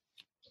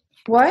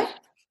 What?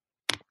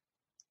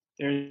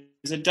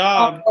 There's a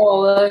dog.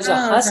 Oh, there's a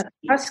husky.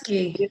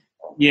 Husky.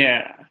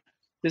 Yeah.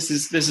 This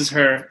is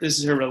her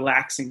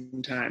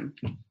relaxing time.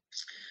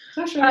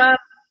 How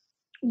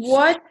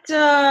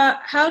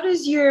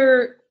does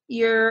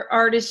your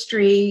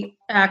artistry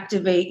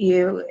activate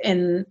you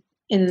in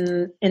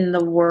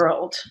the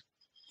world?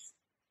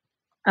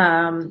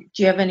 Do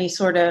you have any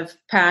sort of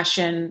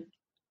passion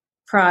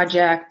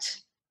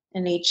project,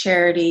 any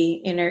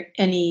charity,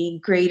 any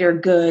greater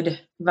good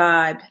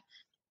vibe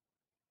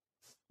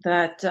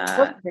that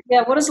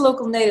what does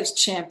Local Natives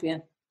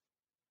champion?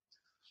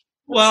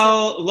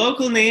 Well,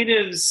 Local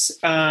Natives,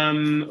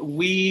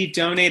 we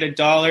donate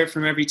 $1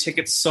 from every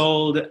ticket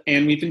sold,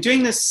 and we've been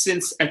doing this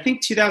since, I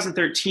think,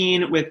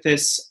 2013 with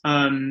this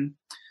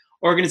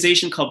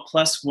organization called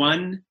Plus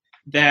One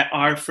that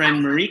our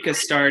friend Marika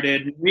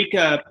started.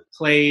 Marika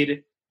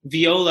played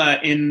viola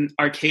in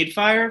Arcade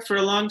Fire for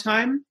a long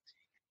time,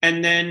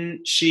 and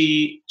then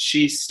she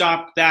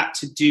stopped that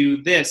to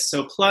do this.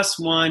 So Plus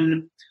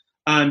One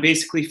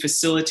basically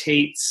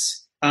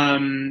facilitates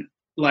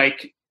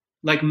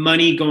like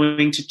money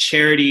going to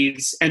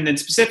charities, and then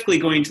specifically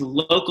going to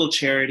local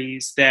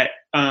charities that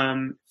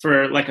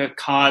for like a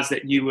cause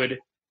that you would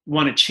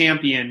want to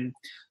champion.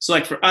 So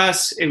like for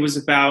us, it was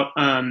about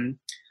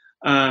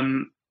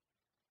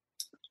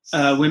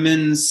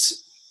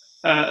women's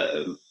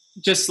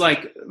just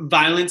like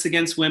violence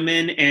against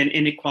women and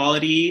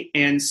inequality.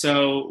 And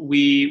so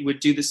we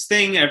would do this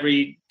thing.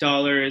 Every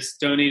 $1 is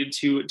donated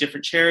to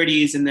different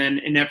charities, and then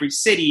in every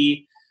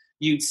city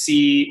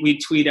we'd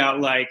tweet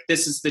out like,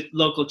 this is the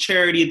local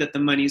charity that the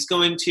money's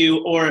going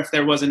to, or if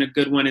there wasn't a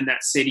good one in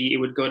that city, it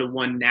would go to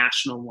one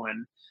national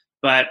one.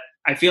 But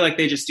I feel like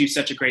they just do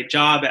such a great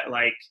job at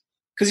like,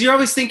 because you're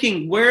always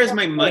thinking, where is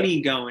my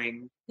money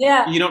going?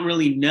 Yeah. You don't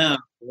really know.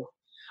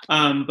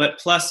 But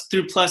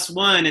through Plus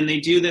One, and they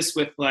do this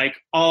with like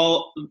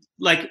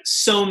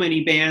so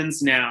many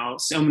bands now,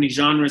 so many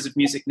genres of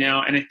music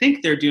now, and I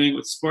think they're doing it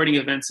with sporting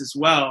events as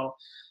well.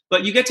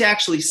 But you get to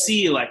actually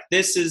see like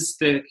this is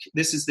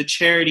the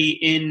charity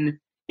in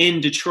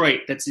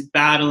Detroit that's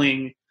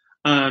battling,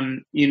 the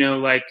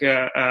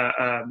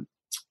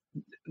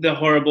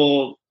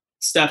horrible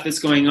stuff that's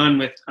going on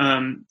with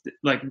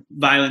like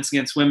violence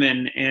against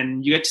women,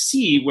 and you get to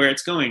see where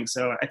it's going.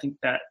 So I think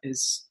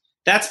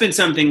that's been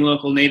something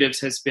Local Natives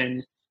has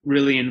been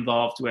really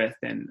involved with,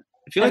 and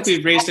I feel like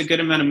we've raised a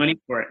good amount of money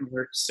for it, and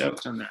we're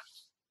stoked on that.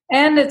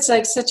 And it's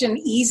like such an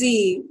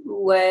easy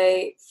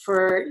way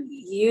for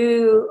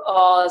you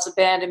all as a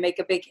band to make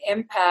a big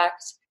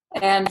impact,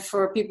 and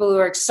for people who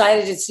are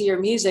excited to see your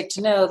music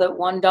to know that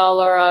 $1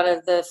 out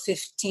of the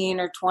 15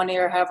 or 20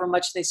 or however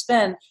much they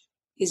spend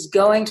is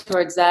going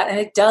towards that. And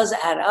it does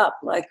add up.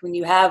 Like when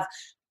you have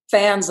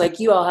fans, like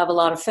you all have a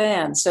lot of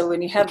fans. So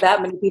when you have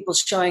that many people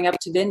showing up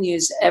to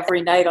venues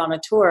every night on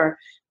a tour,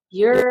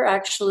 you're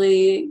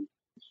actually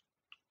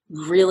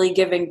really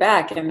giving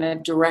back in a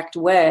direct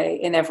way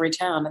in every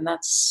town. And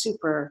that's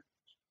super,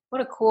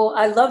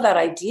 I love that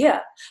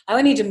idea. I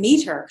would need to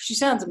meet her. She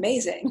sounds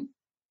amazing.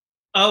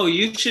 Oh,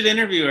 you should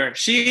interview her.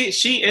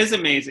 She is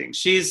amazing.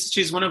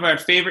 She's one of our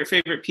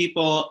favorite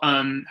people.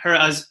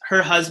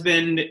 Her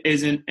husband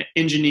is an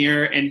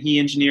engineer, and he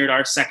engineered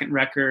our second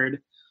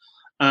record.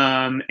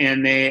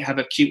 And they have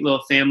a cute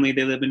little family.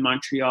 They live in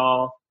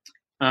Montreal.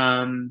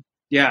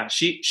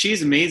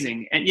 She's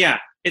amazing. And yeah,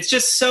 it's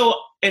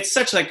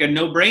such like a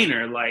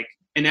no-brainer, like,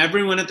 and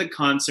everyone at the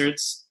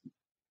concert's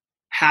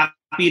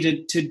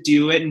happy to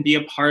do it and be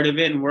a part of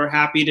it, and we're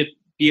happy to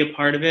be a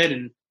part of it,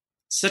 and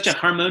it's such a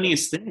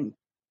harmonious thing.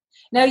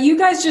 Now, you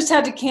guys just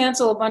had to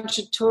cancel a bunch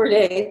of tour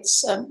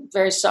dates. I'm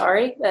very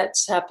sorry.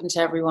 That's happened to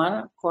everyone,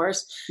 of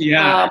course.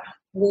 Yeah.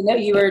 We know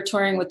you were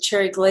touring with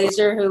Cherry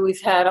Glazer, who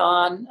we've had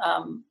on,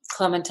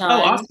 Clementine.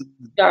 Oh, awesome.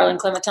 Darling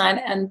Clementine.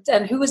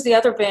 And who was the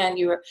other band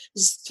you were?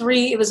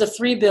 It was a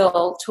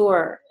 3-bill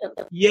tour.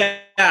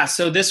 Yeah,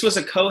 so this was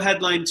a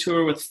co-headline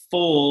tour with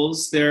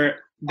Foals.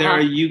 They're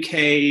a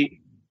UK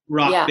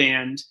rock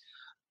band.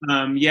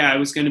 It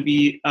was going to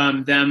be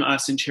them,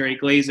 us, and Cherry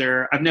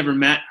Glazer. I've never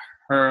met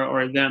her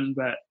or them,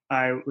 but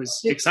I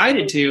was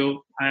excited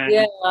to.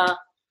 Yeah.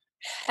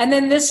 And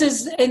then this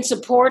is in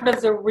support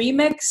of the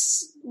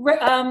remix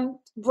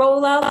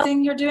rollout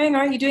thing you're doing.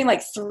 Aren't you doing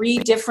like 3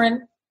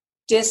 different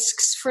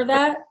discs for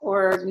that,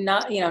 or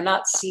not?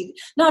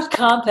 Not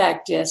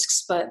compact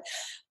discs, but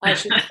I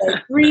should say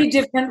 3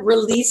 different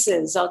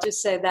releases. I'll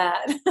just say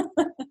that.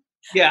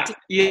 Yeah.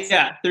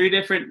 3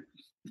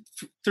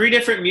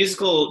 different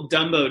musical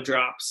Dumbo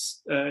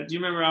drops. Do you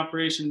remember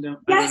Operation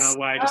Dumbo? Yes. I don't know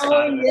why I just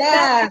thought of it.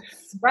 Yeah.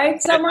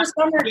 Right, summer.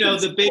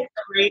 The big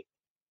crate.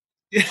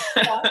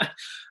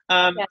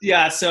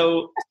 Yeah.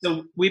 So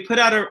we put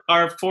out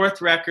our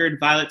fourth record,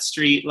 Violet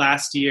Street,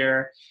 last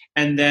year.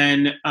 And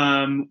then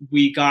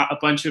we got a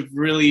bunch of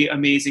really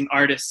amazing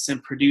artists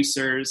and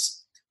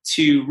producers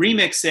to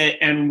remix it,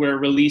 and we're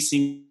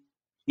releasing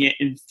it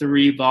in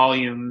 3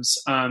 volumes.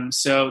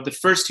 So the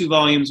first 2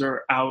 volumes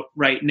are out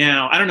right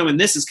now. I don't know when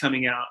this is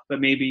coming out, but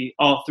maybe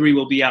all 3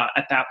 will be out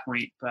at that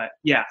point. But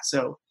yeah,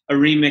 so a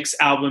remix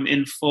album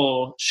in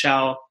full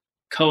shall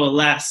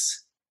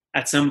coalesce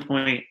at some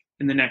point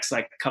in the next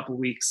couple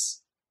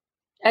weeks.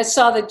 I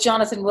saw that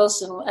Jonathan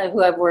Wilson,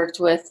 who I've worked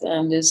with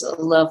and is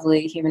a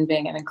lovely human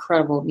being, an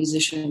incredible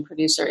musician and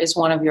producer, is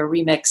one of your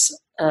remixers.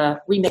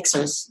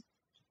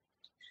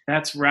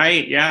 That's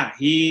right. Yeah,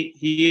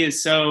 he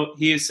is so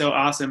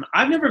awesome.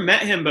 I've never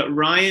met him, but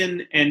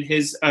Ryan and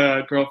his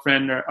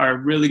girlfriend are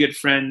really good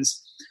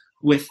friends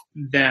with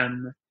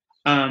them.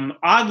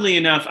 Oddly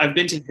enough, I've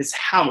been to his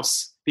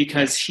house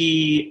because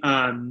he's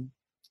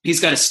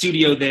got a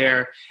studio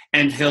there,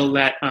 and he'll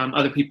let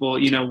other people,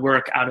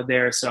 work out of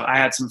there. So I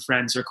had some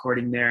friends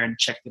recording there and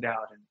checked it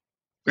out. And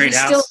great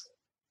house,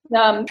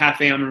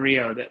 Cafe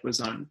Amarillo, that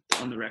was on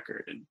the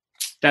record, and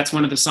that's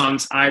one of the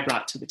songs I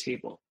brought to the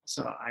table.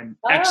 So I'm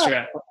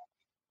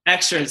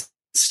extra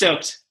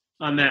stoked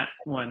on that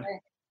one.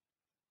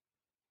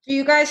 Do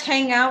you guys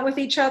hang out with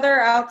each other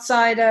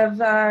outside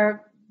of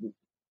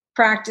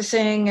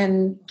practicing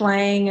and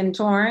playing and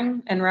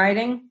touring and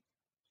writing?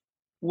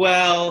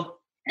 Well,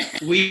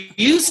 we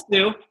used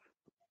to.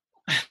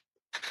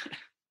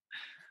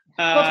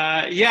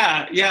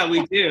 Yeah,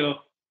 we do.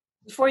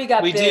 Before you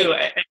got we big. do.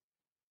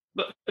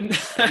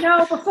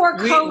 No, before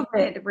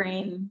COVID,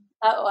 Rain.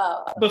 Oh,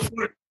 wow.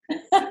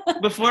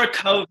 Before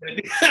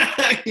COVID.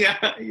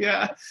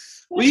 Yeah.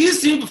 We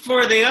used to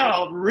before they got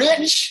all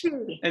rich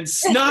and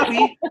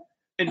snobby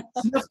and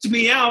snuffed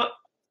me out.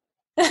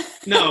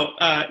 No,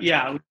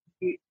 yeah,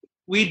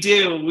 we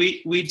do.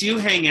 We do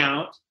hang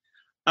out.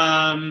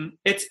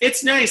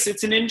 It's nice.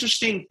 It's an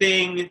interesting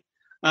thing.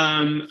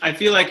 I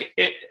feel like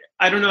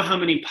I don't know how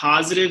many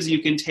positives you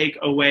can take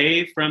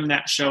away from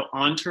that show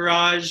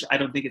Entourage. I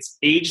don't think it's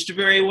aged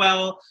very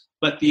well,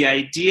 but the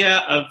idea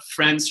of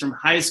friends from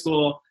high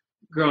school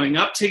growing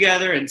up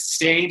together and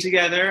staying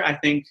together, I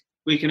think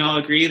we can all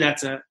agree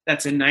that's a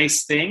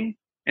nice thing.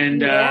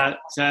 And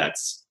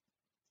that's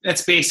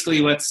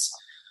basically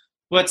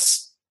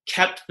what's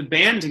kept the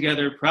band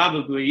together,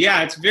 probably.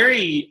 Yeah,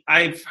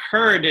 I've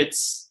heard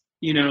it's,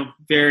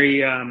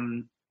 very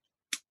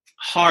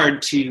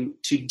hard to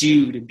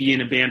be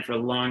in a band for a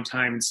long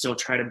time and still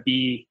try to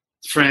be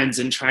friends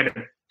and try to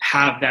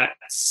have that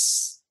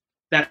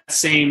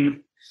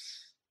same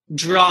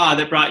draw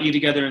that brought you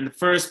together in the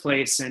first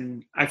place.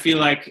 And I feel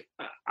like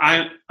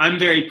I'm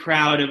very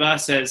proud of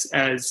us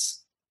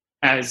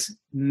as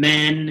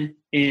men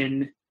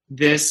in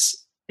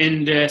this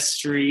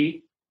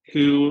industry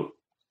who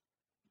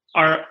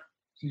are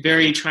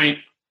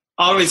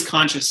always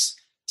conscious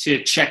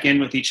to check in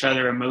with each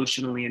other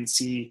emotionally and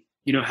see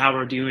how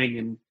we're doing.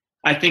 And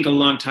I think a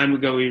long time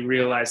ago we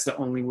realized the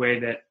only way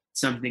that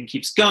something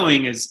keeps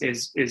going is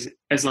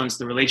as long as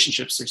the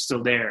relationships are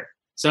still there.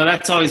 So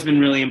that's always been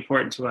really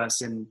important to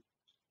us, and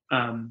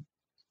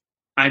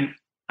I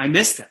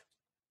miss them.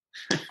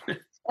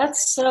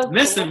 That's so cool.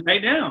 Miss them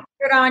right now.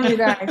 Good on you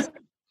guys.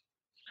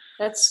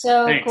 That's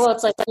so Thanks. Cool.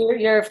 It's like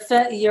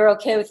you're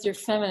okay with your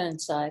feminine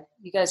side.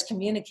 You guys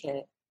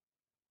communicate.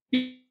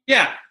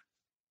 Yeah.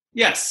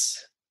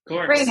 Yes. Of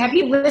course. Rain, have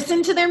you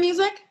listened to their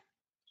music?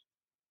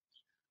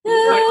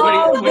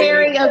 What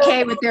very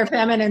okay with their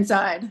feminine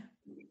side.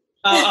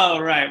 Oh,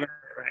 right.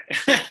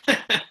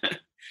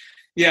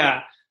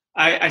 Yeah,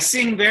 I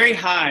sing very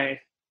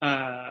high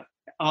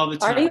all the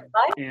time. Are you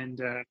high?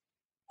 And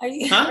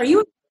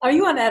are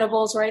you on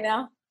edibles right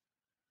now?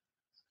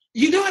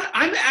 You know what?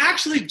 I'm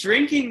actually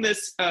drinking this.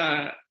 Is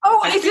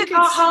it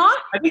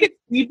I think it's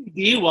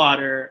CBD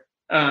water.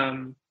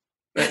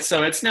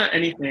 So it's not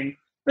anything.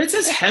 But it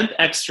says hemp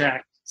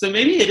extract, so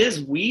maybe it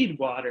is weed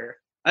water.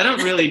 I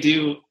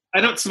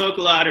don't smoke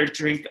a lot or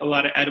drink a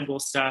lot of edible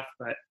stuff,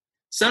 but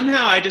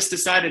somehow I just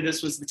decided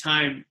this was the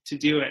time to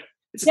do it.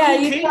 It's a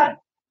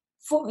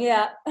cool can.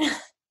 Yeah.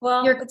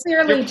 Well, you're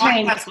clearly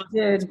changed,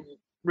 dude.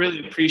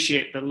 Really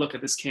appreciate the look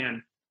of this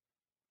can.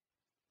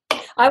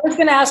 I was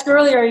going to ask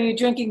earlier, are you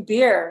drinking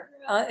beer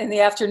in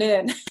the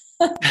afternoon?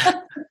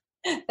 That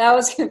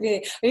was going to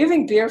be. Are you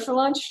having beer for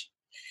lunch?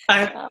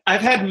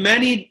 I've had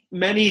many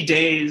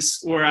days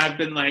where I've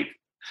been like,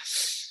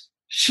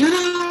 should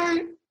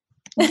I?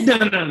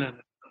 No.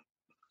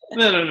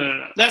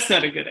 That's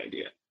not a good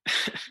idea.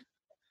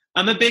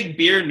 I'm a big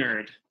beer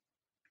nerd,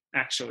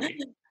 actually.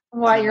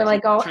 Why, you're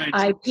like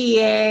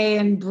IPA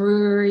and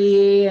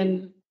brewery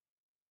and...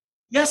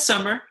 Yes,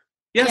 Summer.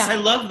 Yes, yeah. I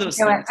love those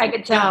things. I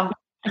could tell.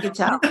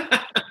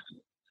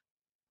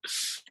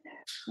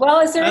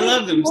 Well, is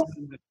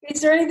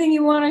there anything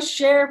you want to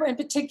share in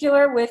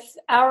particular with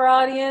our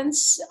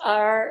audience,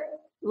 our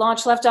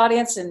Launch Left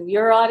audience, and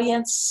your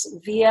audience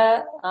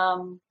via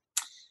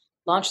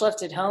Launch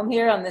Left at Home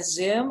here on this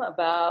Zoom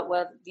about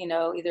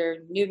either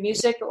new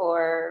music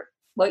or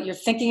what you're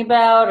thinking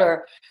about,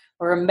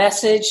 or a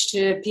message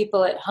to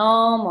people at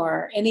home,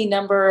 or any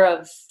number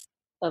of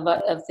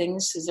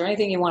things? Is there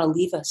anything you want to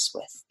leave us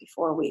with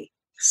before we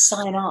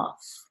sign off?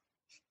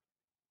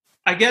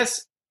 I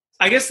guess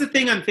the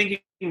thing I'm thinking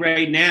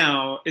right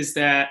now is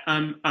that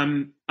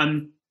I'm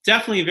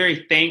definitely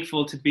very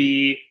thankful to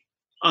be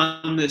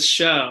on this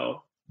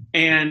show,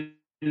 and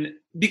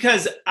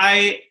because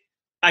I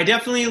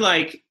definitely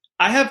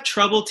I have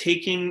trouble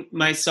taking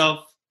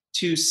myself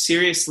too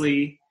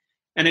seriously,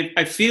 and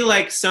I feel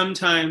like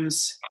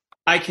sometimes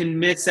I can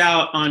miss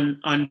out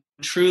on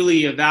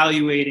truly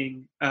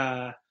evaluating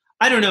I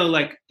don't know,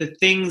 like the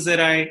things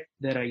that I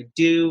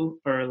do,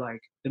 or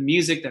like the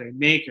music that I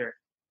make, or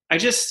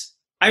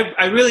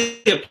I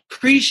really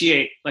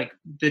appreciate like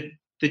the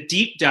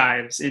deep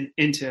dives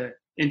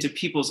into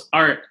people's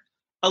art.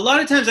 A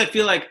lot of times I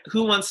feel like,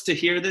 who wants to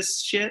hear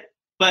this shit?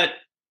 But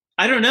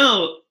I don't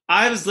know.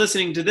 I was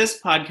listening to this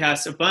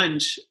podcast, a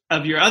bunch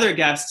of your other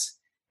guests,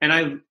 and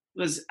I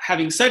was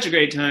having such a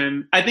great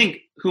time. I think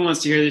Who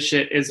Wants to Hear This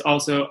Shit is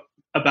also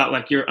about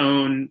like your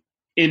own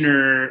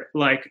inner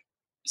like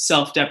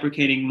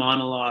self-deprecating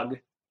monologue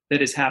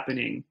that is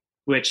happening,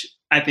 which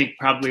I think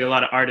probably a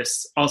lot of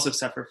artists also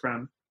suffer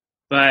from.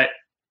 But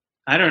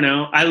I don't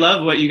know. I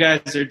love what you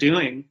guys are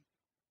doing.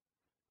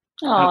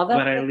 Oh,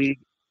 but I leave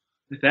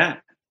with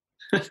that.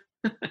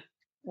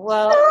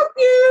 Well,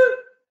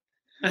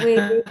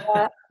 we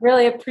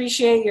really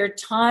appreciate your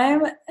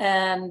time,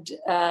 and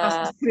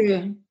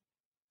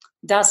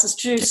Das ist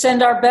true.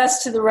 Send our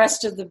best to the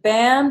rest of the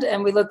band,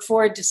 and we look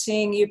forward to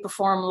seeing you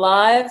perform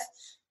live,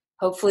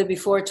 hopefully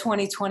before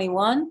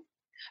 2021. Are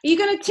you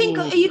going to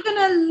tinkle? Are you going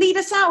to lead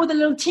us out with a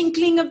little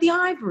tinkling of the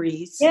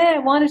ivories? Yeah,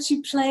 why don't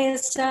you play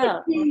us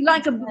out?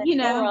 Like a, you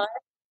know. Right.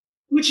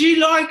 Would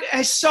you like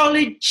a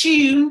solid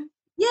tune?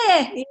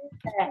 Yeah.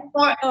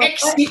 Or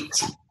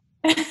exit?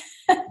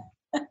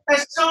 A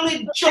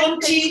solid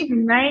jaunty?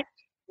 Right?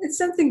 It's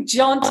something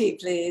jaunty,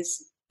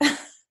 please.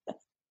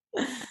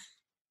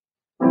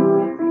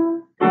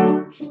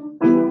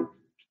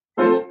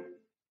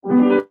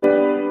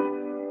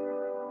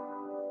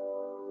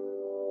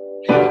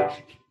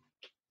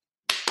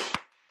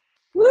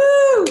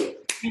 Woo!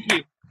 Thank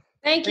you.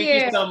 Thank you.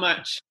 Thank you so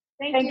much.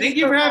 Thank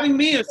you for having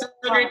me. It was so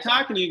great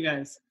talking to you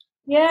guys.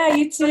 Yeah,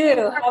 you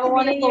too. Have a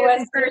wonderful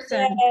rest of the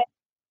day.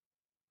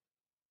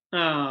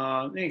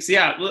 Oh, thanks.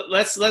 Yeah,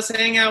 let's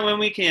hang out when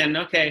we can.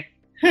 Okay.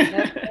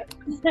 Okay.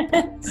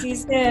 See you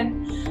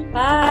soon.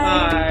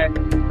 Bye. Bye.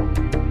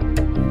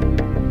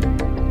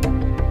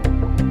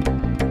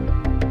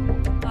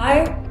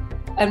 Hi,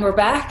 and we're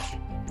back.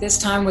 This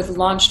time with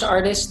launched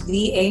artist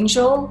The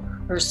Angel.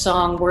 Her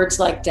song Words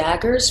Like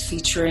Daggers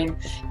featuring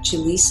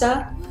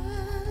Julissa,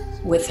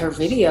 with her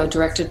video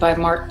directed by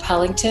Mark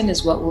Pellington,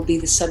 is what will be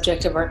the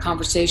subject of our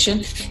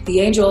conversation.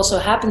 The Angel also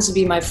happens to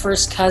be my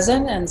first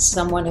cousin and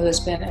someone who has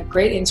been a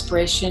great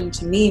inspiration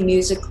to me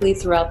musically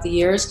throughout the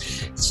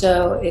years.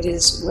 So it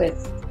is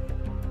with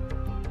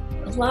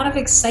a lot of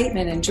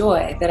excitement and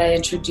joy that I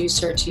introduce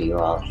her to you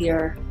all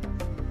here,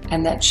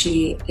 and that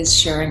she is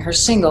sharing her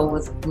single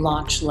with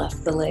Launch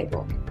Left, the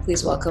label.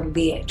 Please welcome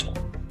The Angel.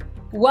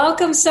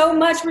 Welcome so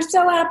much. We're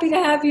so happy to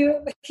have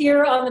you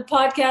here on the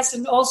podcast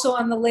and also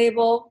on the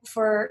label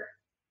for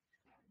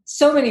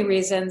so many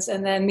reasons.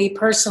 And then me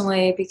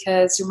personally,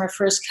 because you're my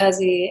first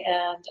cousin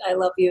and I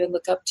love you and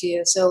look up to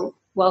you. So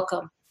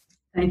welcome.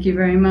 Thank you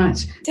very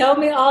much. Tell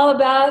me all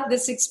about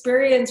this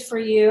experience for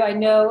you. I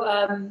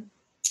know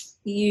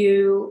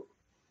you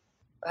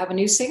have a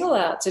new single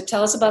out. So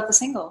tell us about the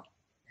single.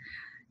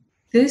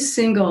 This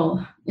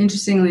single,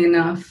 interestingly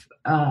enough,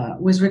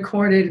 was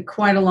recorded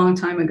quite a long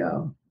time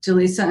ago.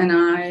 Julissa and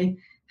I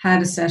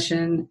had a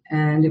session,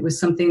 and it was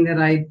something that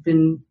I'd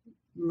been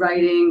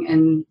writing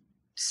and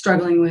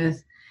struggling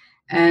with.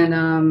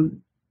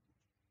 And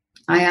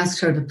I asked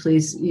her to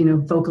please,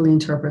 vocally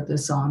interpret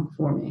this song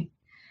for me.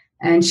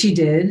 And she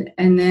did.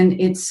 And then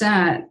it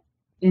sat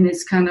in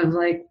its kind of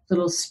like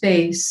little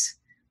space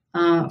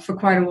for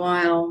quite a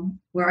while,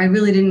 where I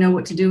really didn't know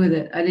what to do with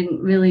it. I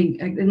didn't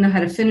know how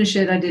to finish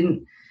it. I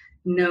didn't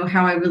know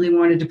how I really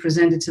wanted to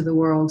present it to the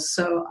world.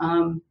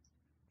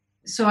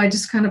 So I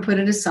just kind of put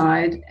it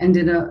aside and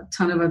did a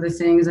ton of other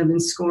things. I've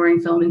been scoring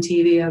film and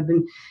TV. I've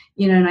been,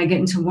 and I get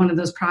into one of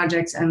those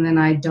projects and then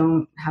I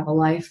don't have a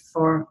life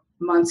for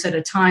months at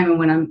a time. And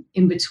when I'm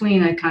in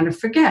between, I kind of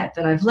forget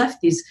that I've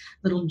left these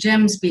little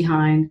gems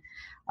behind.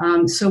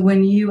 So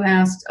when you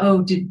asked,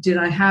 did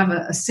I have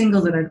a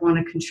single that I'd want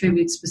to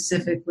contribute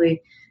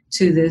specifically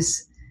to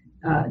this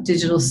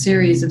digital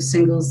series of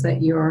singles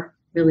that you're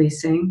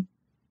releasing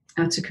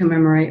to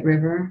commemorate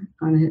River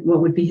on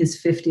what would be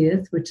his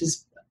 50th, which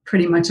is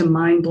pretty much a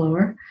mind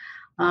blower.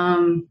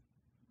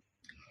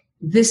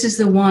 This is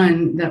the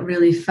one that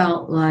really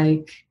felt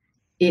like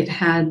it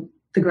had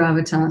the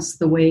gravitas,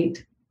 the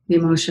weight, the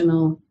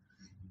emotional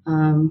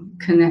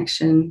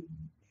connection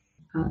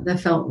that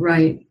felt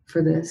right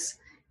for this.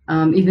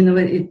 Even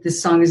though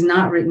this song is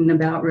not written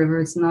about River,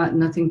 it's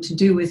nothing to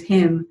do with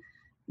him,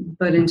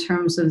 but in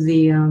terms of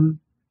the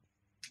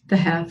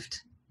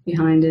heft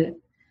behind it,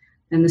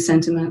 and the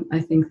sentiment. I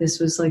think this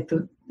was like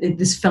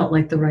this felt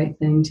like the right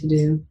thing to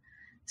do.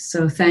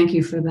 So thank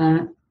you for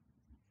that.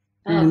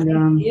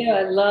 Yeah,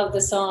 I love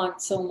the song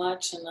so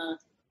much, and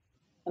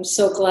I'm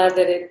so glad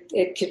that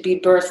it could be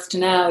birthed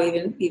now,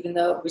 even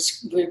though it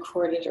was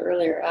recorded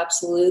earlier.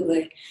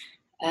 Absolutely.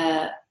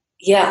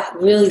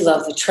 Really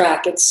love the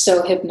track. It's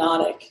so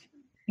hypnotic,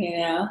 you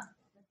know.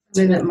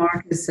 The way that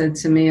Mark has said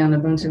to me on a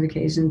bunch of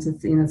occasions,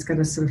 it's got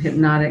a sort of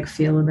hypnotic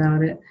feel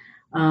about it.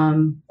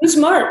 Who's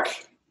Mark?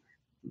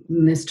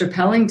 Mr.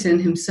 Pellington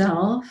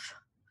himself.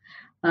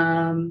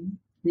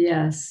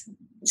 Yes.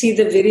 Is he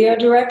the video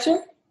director?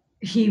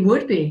 He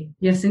would be,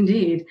 yes,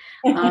 indeed.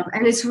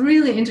 And it's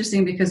really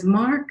interesting because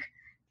Mark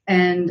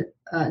and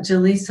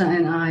Jaleesa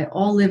and I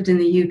all lived in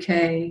the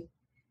UK,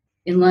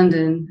 in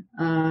London,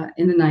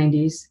 in the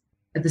 90s,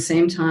 at the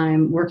same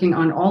time, working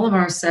on all of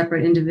our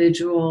separate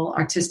individual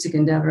artistic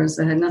endeavors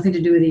that had nothing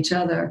to do with each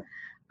other.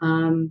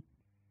 And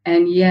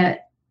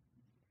yet,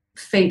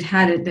 fate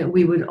had it that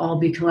we would all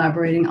be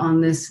collaborating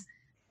on this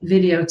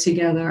video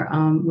together,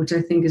 which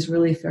I think is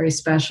really very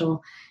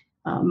special.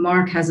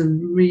 Mark has a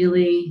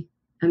really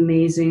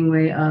amazing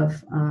way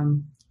of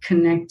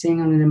connecting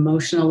on an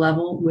emotional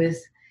level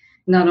with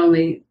not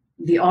only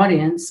the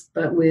audience,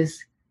 but with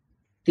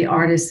the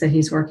artists that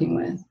he's working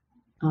with.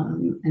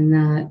 And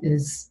that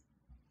is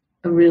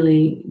a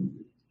really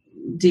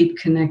deep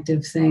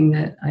connective thing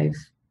that I've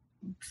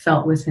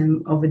felt with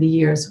him over the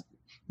years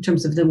in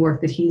terms of the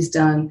work that he's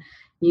done.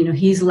 You know,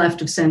 he's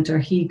left of center.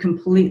 He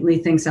completely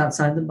thinks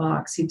outside the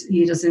box.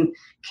 He doesn't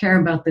care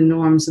about the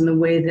norms and the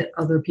way that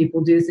other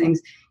people do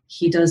things.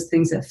 He does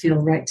things that feel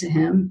right to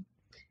him.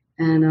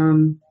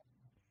 And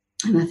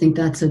I think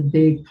that's a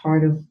big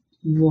part of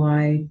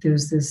why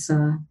there's this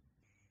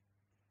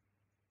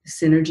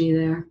synergy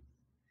there.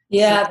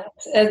 Yeah,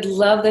 I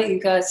love that you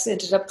guys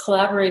ended up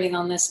collaborating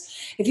on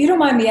this. If you don't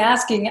mind me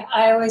asking,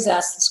 I always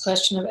ask this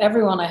question of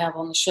everyone I have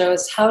on the show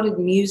is, how did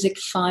music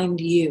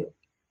find you?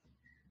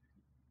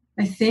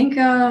 I think,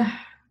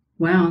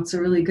 wow, it's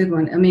a really good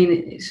one. I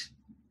mean,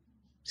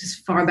 as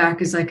far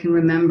back as I can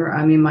remember,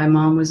 I mean, my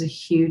mom was a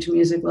huge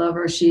music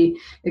lover. She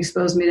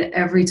exposed me to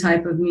every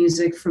type of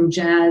music, from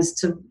jazz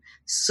to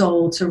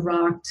soul to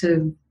rock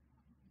to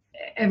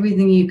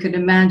everything you could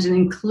imagine,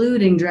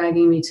 including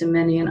dragging me to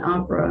many an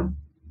opera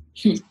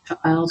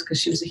child,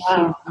 because she was a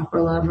huge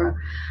opera lover.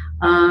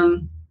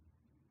 And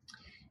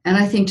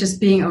I think just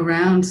being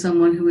around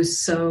someone who was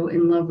so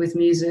in love with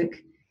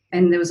music,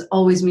 and there was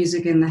always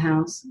music in the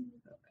house,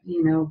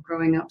 you know,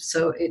 growing up.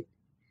 So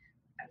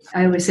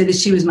I always say that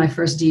she was my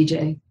first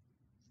DJ.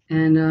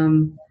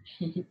 And,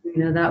 you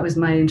know, that was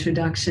my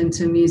introduction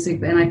to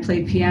music. And I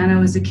played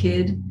piano as a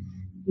kid,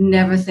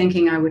 never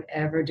thinking I would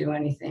ever do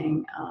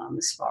anything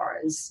as far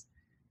as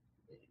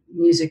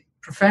music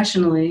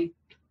professionally.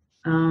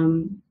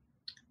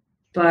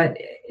 But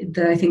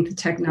I think the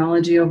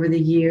technology over the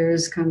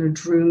years kind of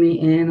drew me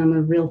in. I'm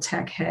a real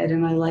tech head,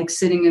 and I like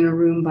sitting in a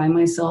room by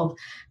myself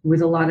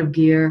with a lot of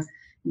gear,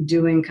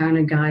 doing kind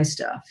of guy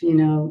stuff, you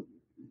know,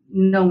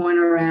 no one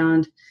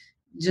around,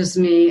 just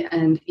me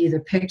and either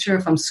picture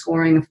if I'm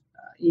scoring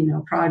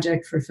a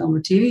project for film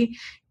or TV,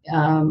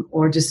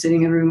 or just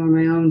sitting in a room on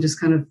my own, just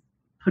kind of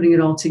putting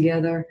it all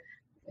together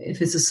if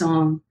it's a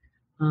song.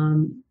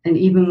 And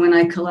even when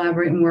I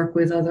collaborate and work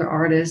with other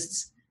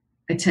artists,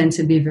 I tend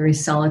to be very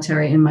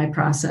solitary in my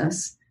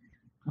process.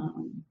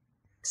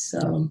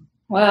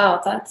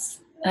 Wow,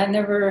 I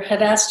never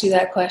had asked you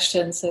that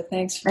question, so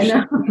thanks for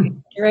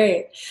sharing.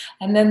 Great.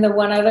 And then the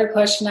one other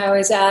question I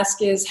always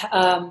ask is,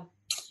 how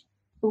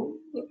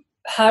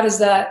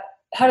does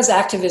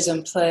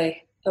activism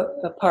play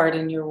a part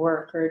in your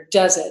work, or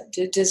does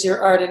it? Does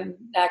your art and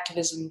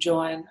activism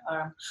join,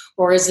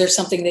 or is there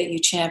something that you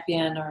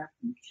champion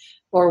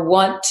or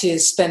want to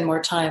spend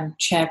more time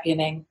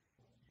championing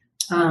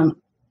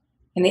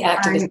in the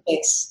activist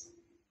space?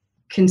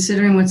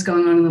 Considering what's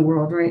going on in the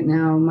world right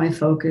now, my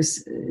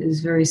focus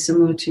is very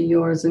similar to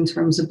yours in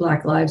terms of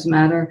Black Lives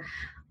Matter.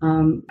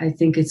 I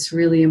think it's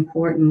really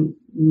important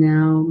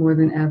now more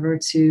than ever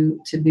to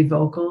be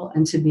vocal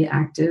and to be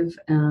active.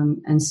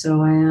 And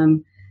so I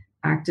am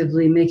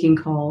actively making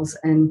calls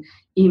and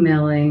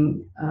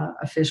emailing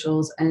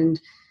officials and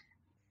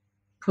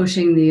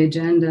pushing the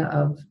agenda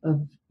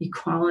of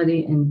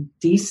equality and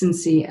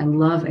decency and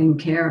love and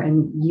care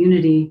and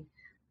unity.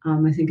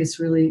 I think it's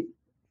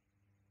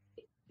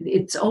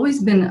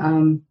always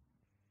been,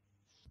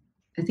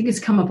 I think it's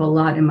come up a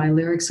lot in my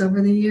lyrics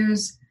over the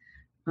years,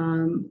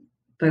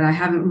 but I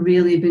haven't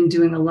really been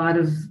doing a lot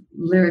of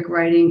lyric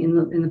writing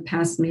in the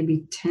past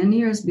maybe 10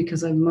 years,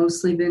 because I've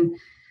mostly been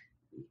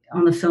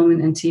on the film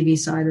and TV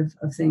side of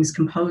things,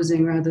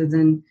 composing rather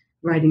than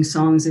writing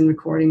songs and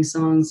recording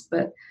songs.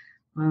 But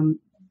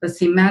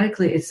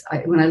thematically,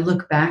 when I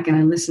look back and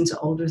I listen to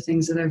older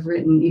things that I've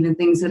written, even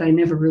things that I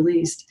never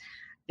released,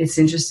 it's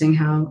interesting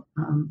how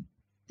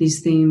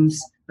these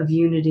themes of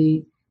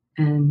unity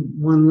and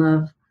one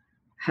love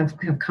have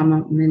come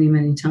up many,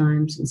 many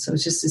times. And so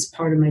it's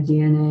part of my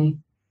DNA.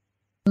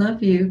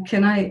 Love you.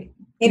 Can I?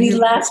 Any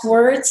last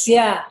words?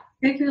 Yeah.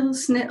 Take a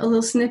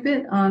little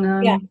snippet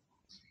on,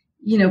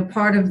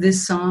 part of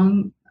this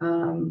song,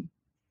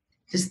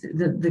 just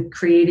the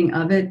creating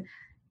of it,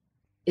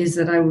 is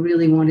that I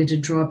really wanted to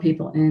draw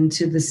people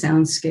into the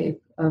soundscape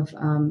of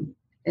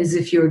as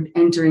if you're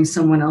entering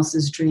someone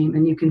else's dream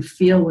and you can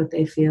feel what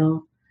they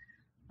feel.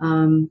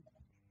 And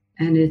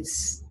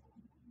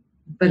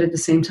but at the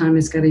same time,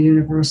 it's got a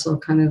universal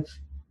kind of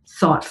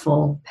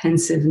thoughtful,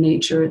 pensive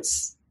nature.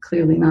 It's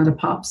clearly not a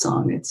pop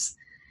song. It's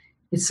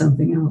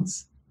something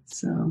else.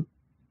 So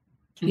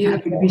I'm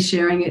happy to be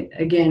sharing it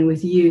again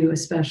with you,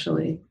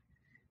 especially.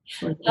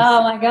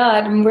 Oh my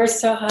God. We're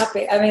so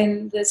happy.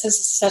 This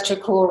is such a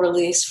cool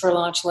release for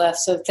Launch Left.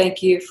 So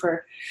thank you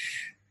for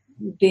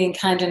being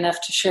kind enough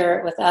to share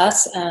it with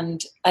us.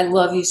 And I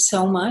love you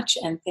so much.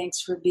 And thanks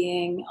for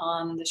being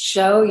on the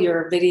show.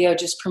 Your video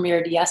just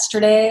premiered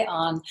yesterday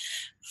on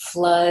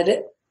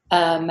Flood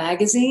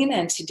magazine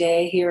and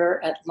today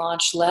here at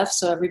Launch Left.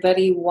 So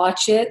everybody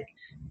watch it,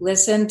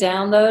 listen,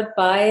 download,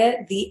 buy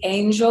it. The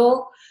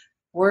Angel,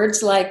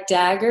 Words Like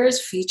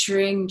Daggers,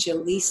 featuring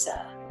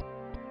Jaleesa.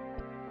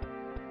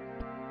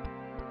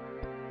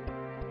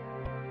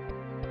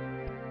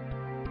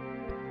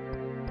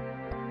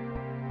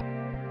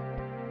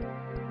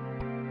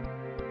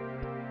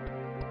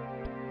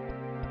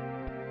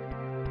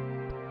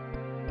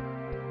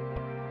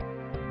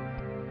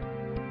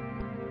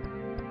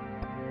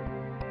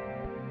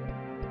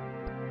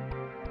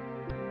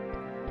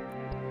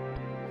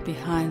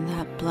 Behind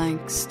that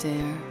blank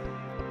stare,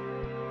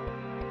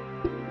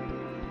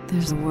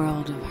 there's a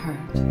world of hurt.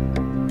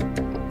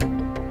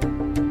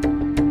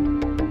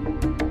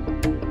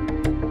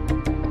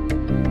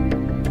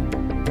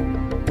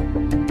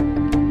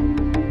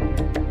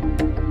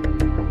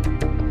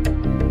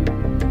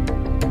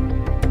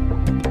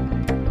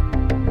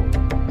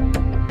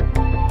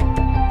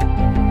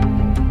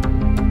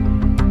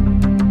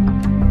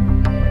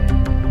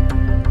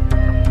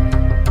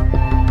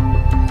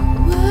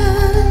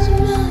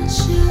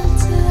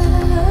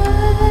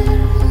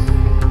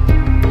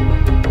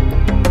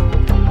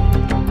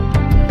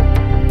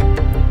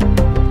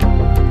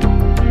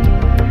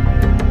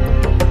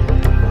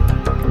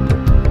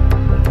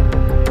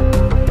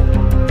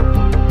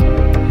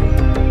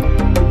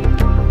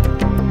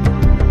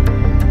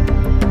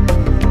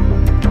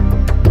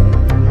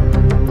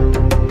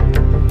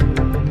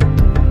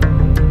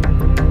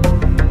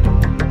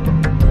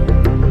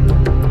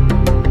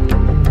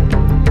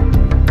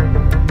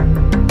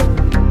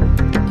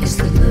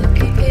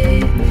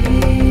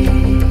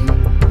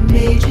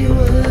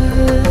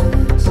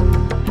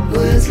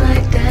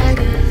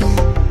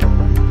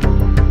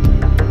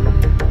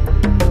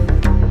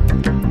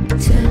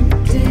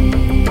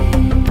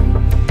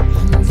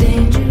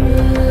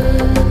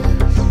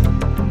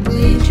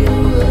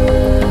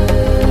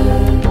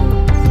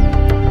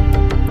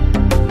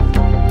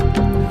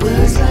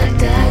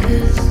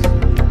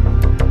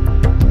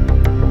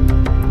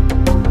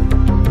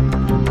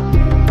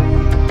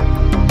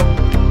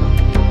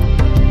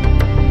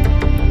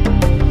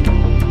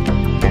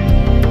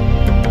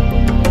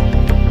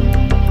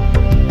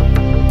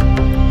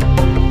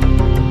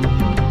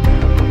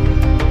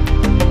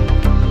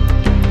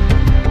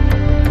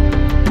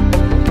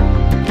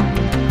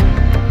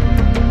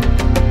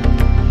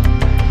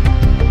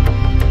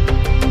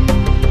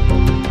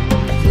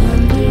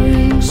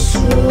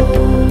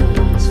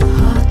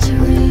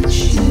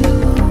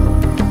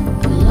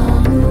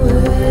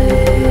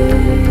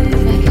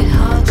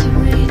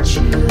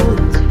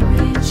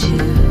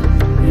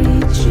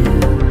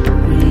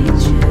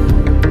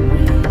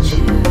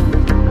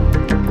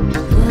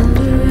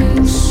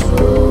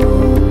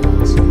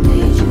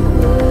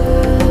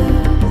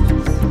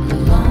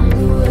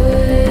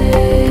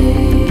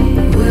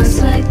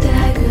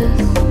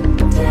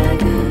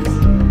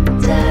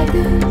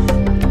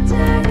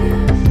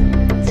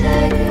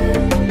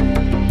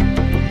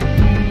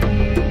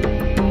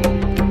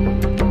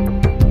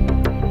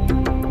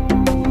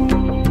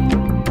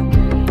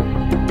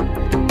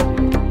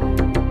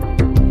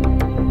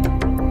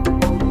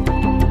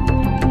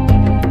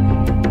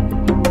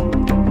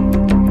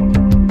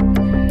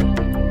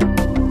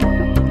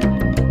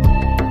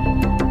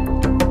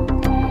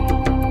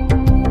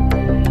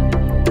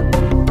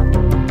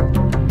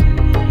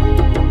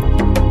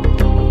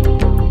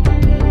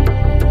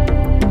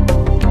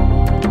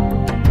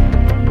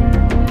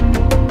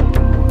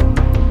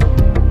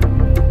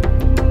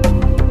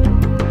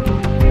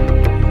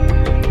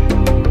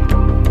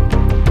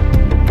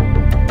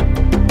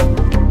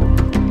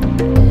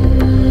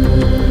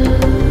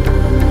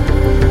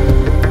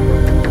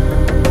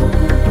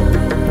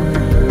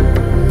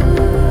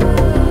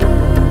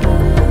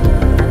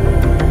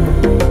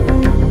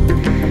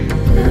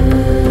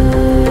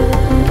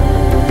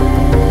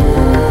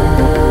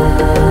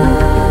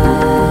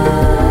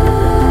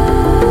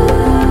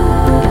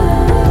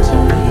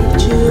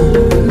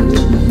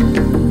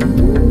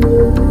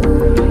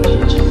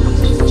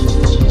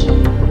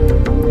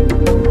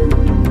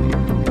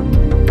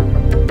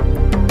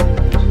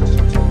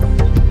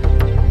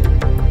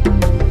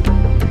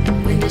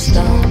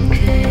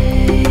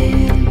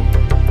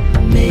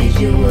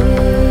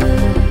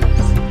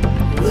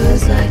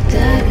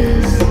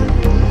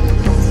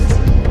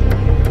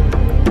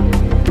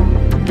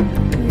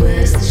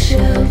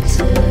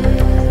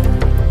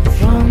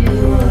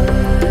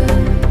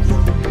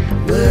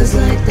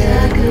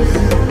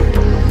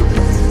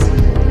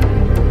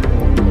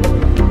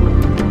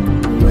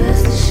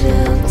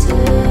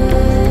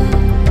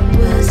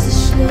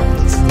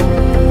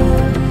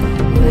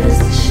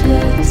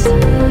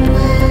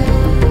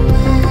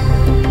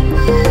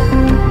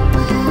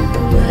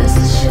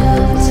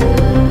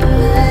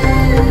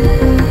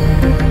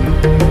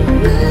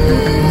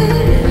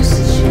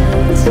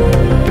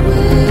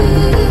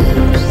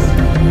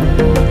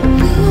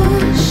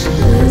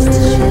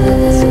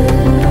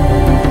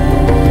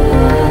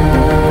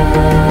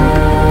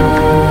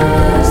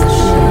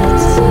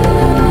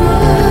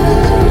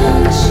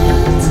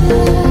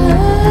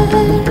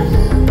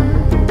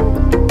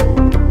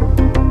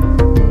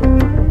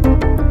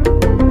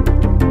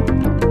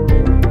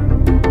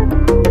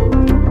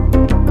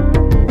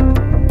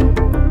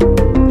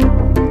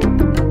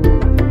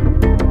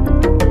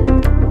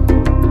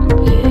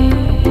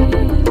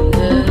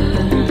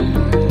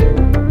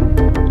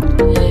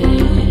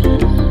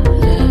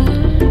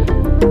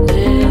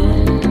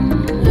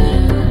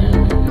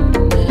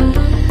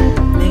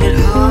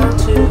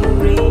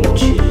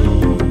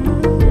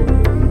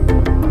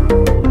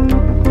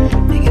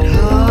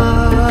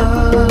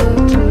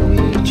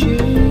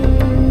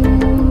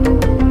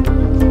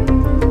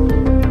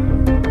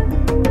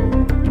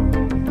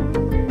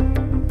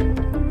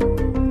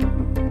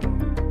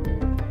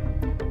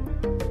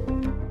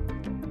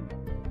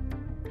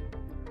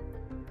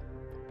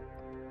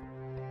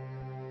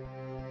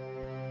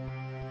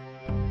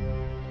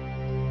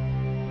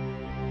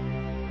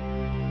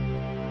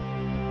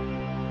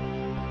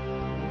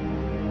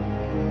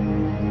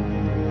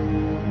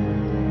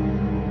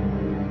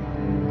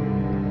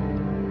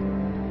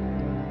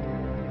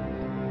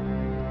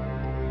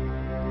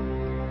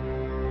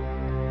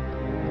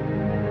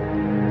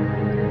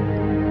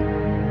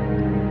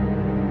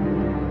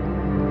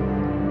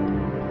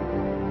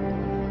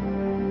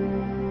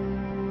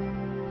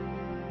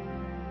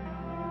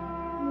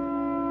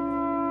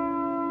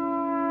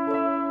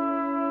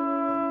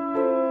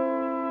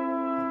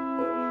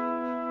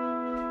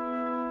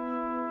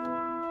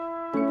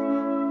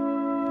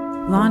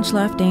 Launch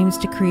Left aims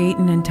to create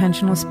an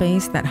intentional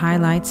space that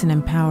highlights and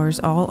empowers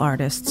all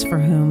artists for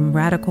whom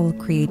radical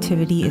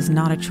creativity is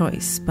not a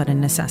choice, but a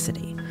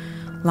necessity.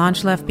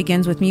 Launch Left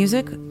begins with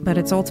music, but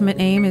its ultimate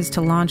aim is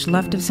to launch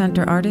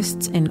left-of-center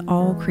artists in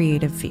all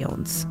creative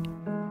fields.